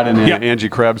to Todd and Angie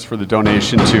Krebs for the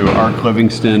donation to Arc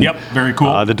Livingston. Yep, very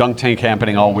cool. The dunk tank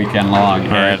happening all weekend long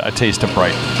at A Taste of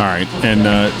Brighton. All right. And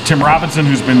Tim Robinson,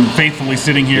 who's been faithfully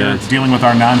sitting here dealing with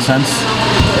our nonsense.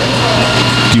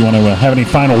 Do you want to have any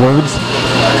final words?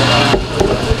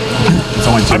 That's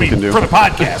only Tim can do. For the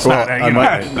podcast.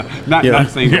 Not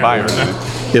saying goodbye or anything.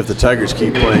 If the Tigers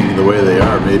keep playing the way they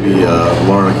are, maybe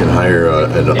Lorna can hire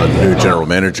a new general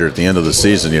manager at the end of the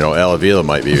season. You know, Al Avila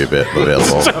might be a bit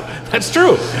available. That's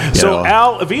true. So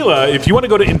Al Avila, if you want to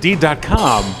go to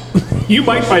Indeed.com, you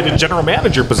might find a general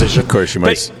manager position. Of course, you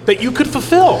might that you could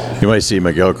fulfill. You might see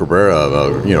Miguel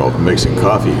Cabrera, mixing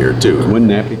coffee here too. Wouldn't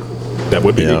that be cool? That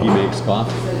would be. He makes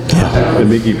coffee. The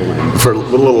Mickey blend. For a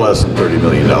little less than $30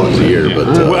 million a year, but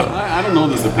I don't know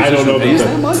that the position pays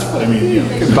that much. But I mean, you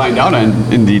can find out on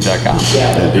Indeed.com.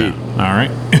 Indeed. All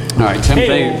right. All right,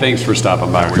 Tim. Thanks for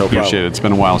stopping by. We appreciate it. It's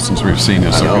been a while since we've seen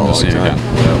you, so good to see you again.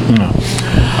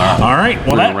 All right.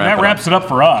 Well, that wraps it up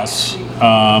for us.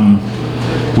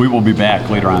 We will be back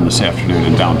later on this afternoon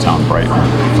in downtown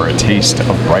Brighton for A Taste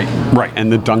of Brighton. Right. And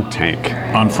the dunk tank.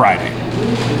 On Friday.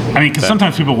 I mean, because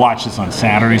sometimes people watch this on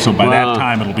Saturday, so by that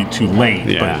time it'll be too late.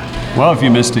 Yeah. Well, if you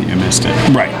missed it, you missed it.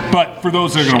 Right. But for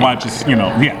those that are going to watch this,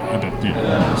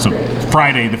 So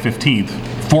Friday the 15th,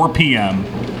 4 p.m.,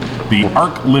 the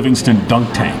Arc Livingston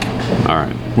Dunk Tank. All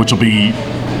right. Which will be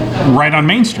right on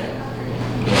Main Street.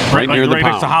 Right near the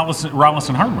next to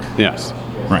Rollison Hardware. Yes.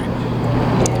 Right.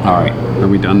 All right. Are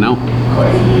we done now?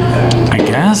 I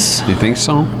guess. You think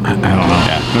so? I don't know.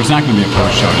 Yeah. There's not going to be a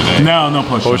post show today. No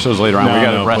post show. Post show's later on. We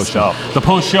got to rest up. The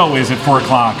post show is at 4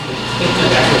 o'clock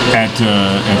at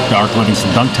the Arc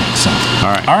Livingston Dunk Tank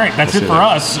Center. All right. That's it for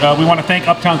us. We want to thank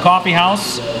Uptown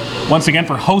Coffeehouse once again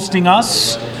for hosting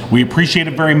us. We appreciate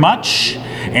it very much.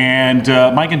 And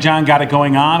Mike and John got it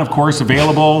going on, of course,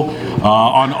 available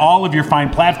on all of your fine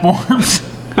platforms.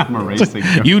 I'm erasing.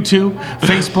 YouTube,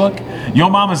 Facebook, Yo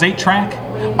Mama's 8-Track,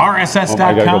 RSS.com.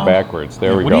 I gotta go backwards.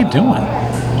 There we go. What are you doing?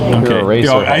 Okay.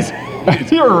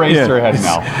 You're a racer head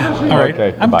now. All right.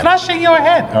 Okay, I'm crushing your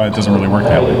head. Oh, it doesn't really work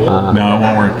that way. No, it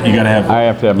won't work. You gotta have. I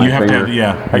have to have my finger.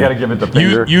 I gotta give it the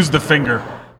finger. Use the finger.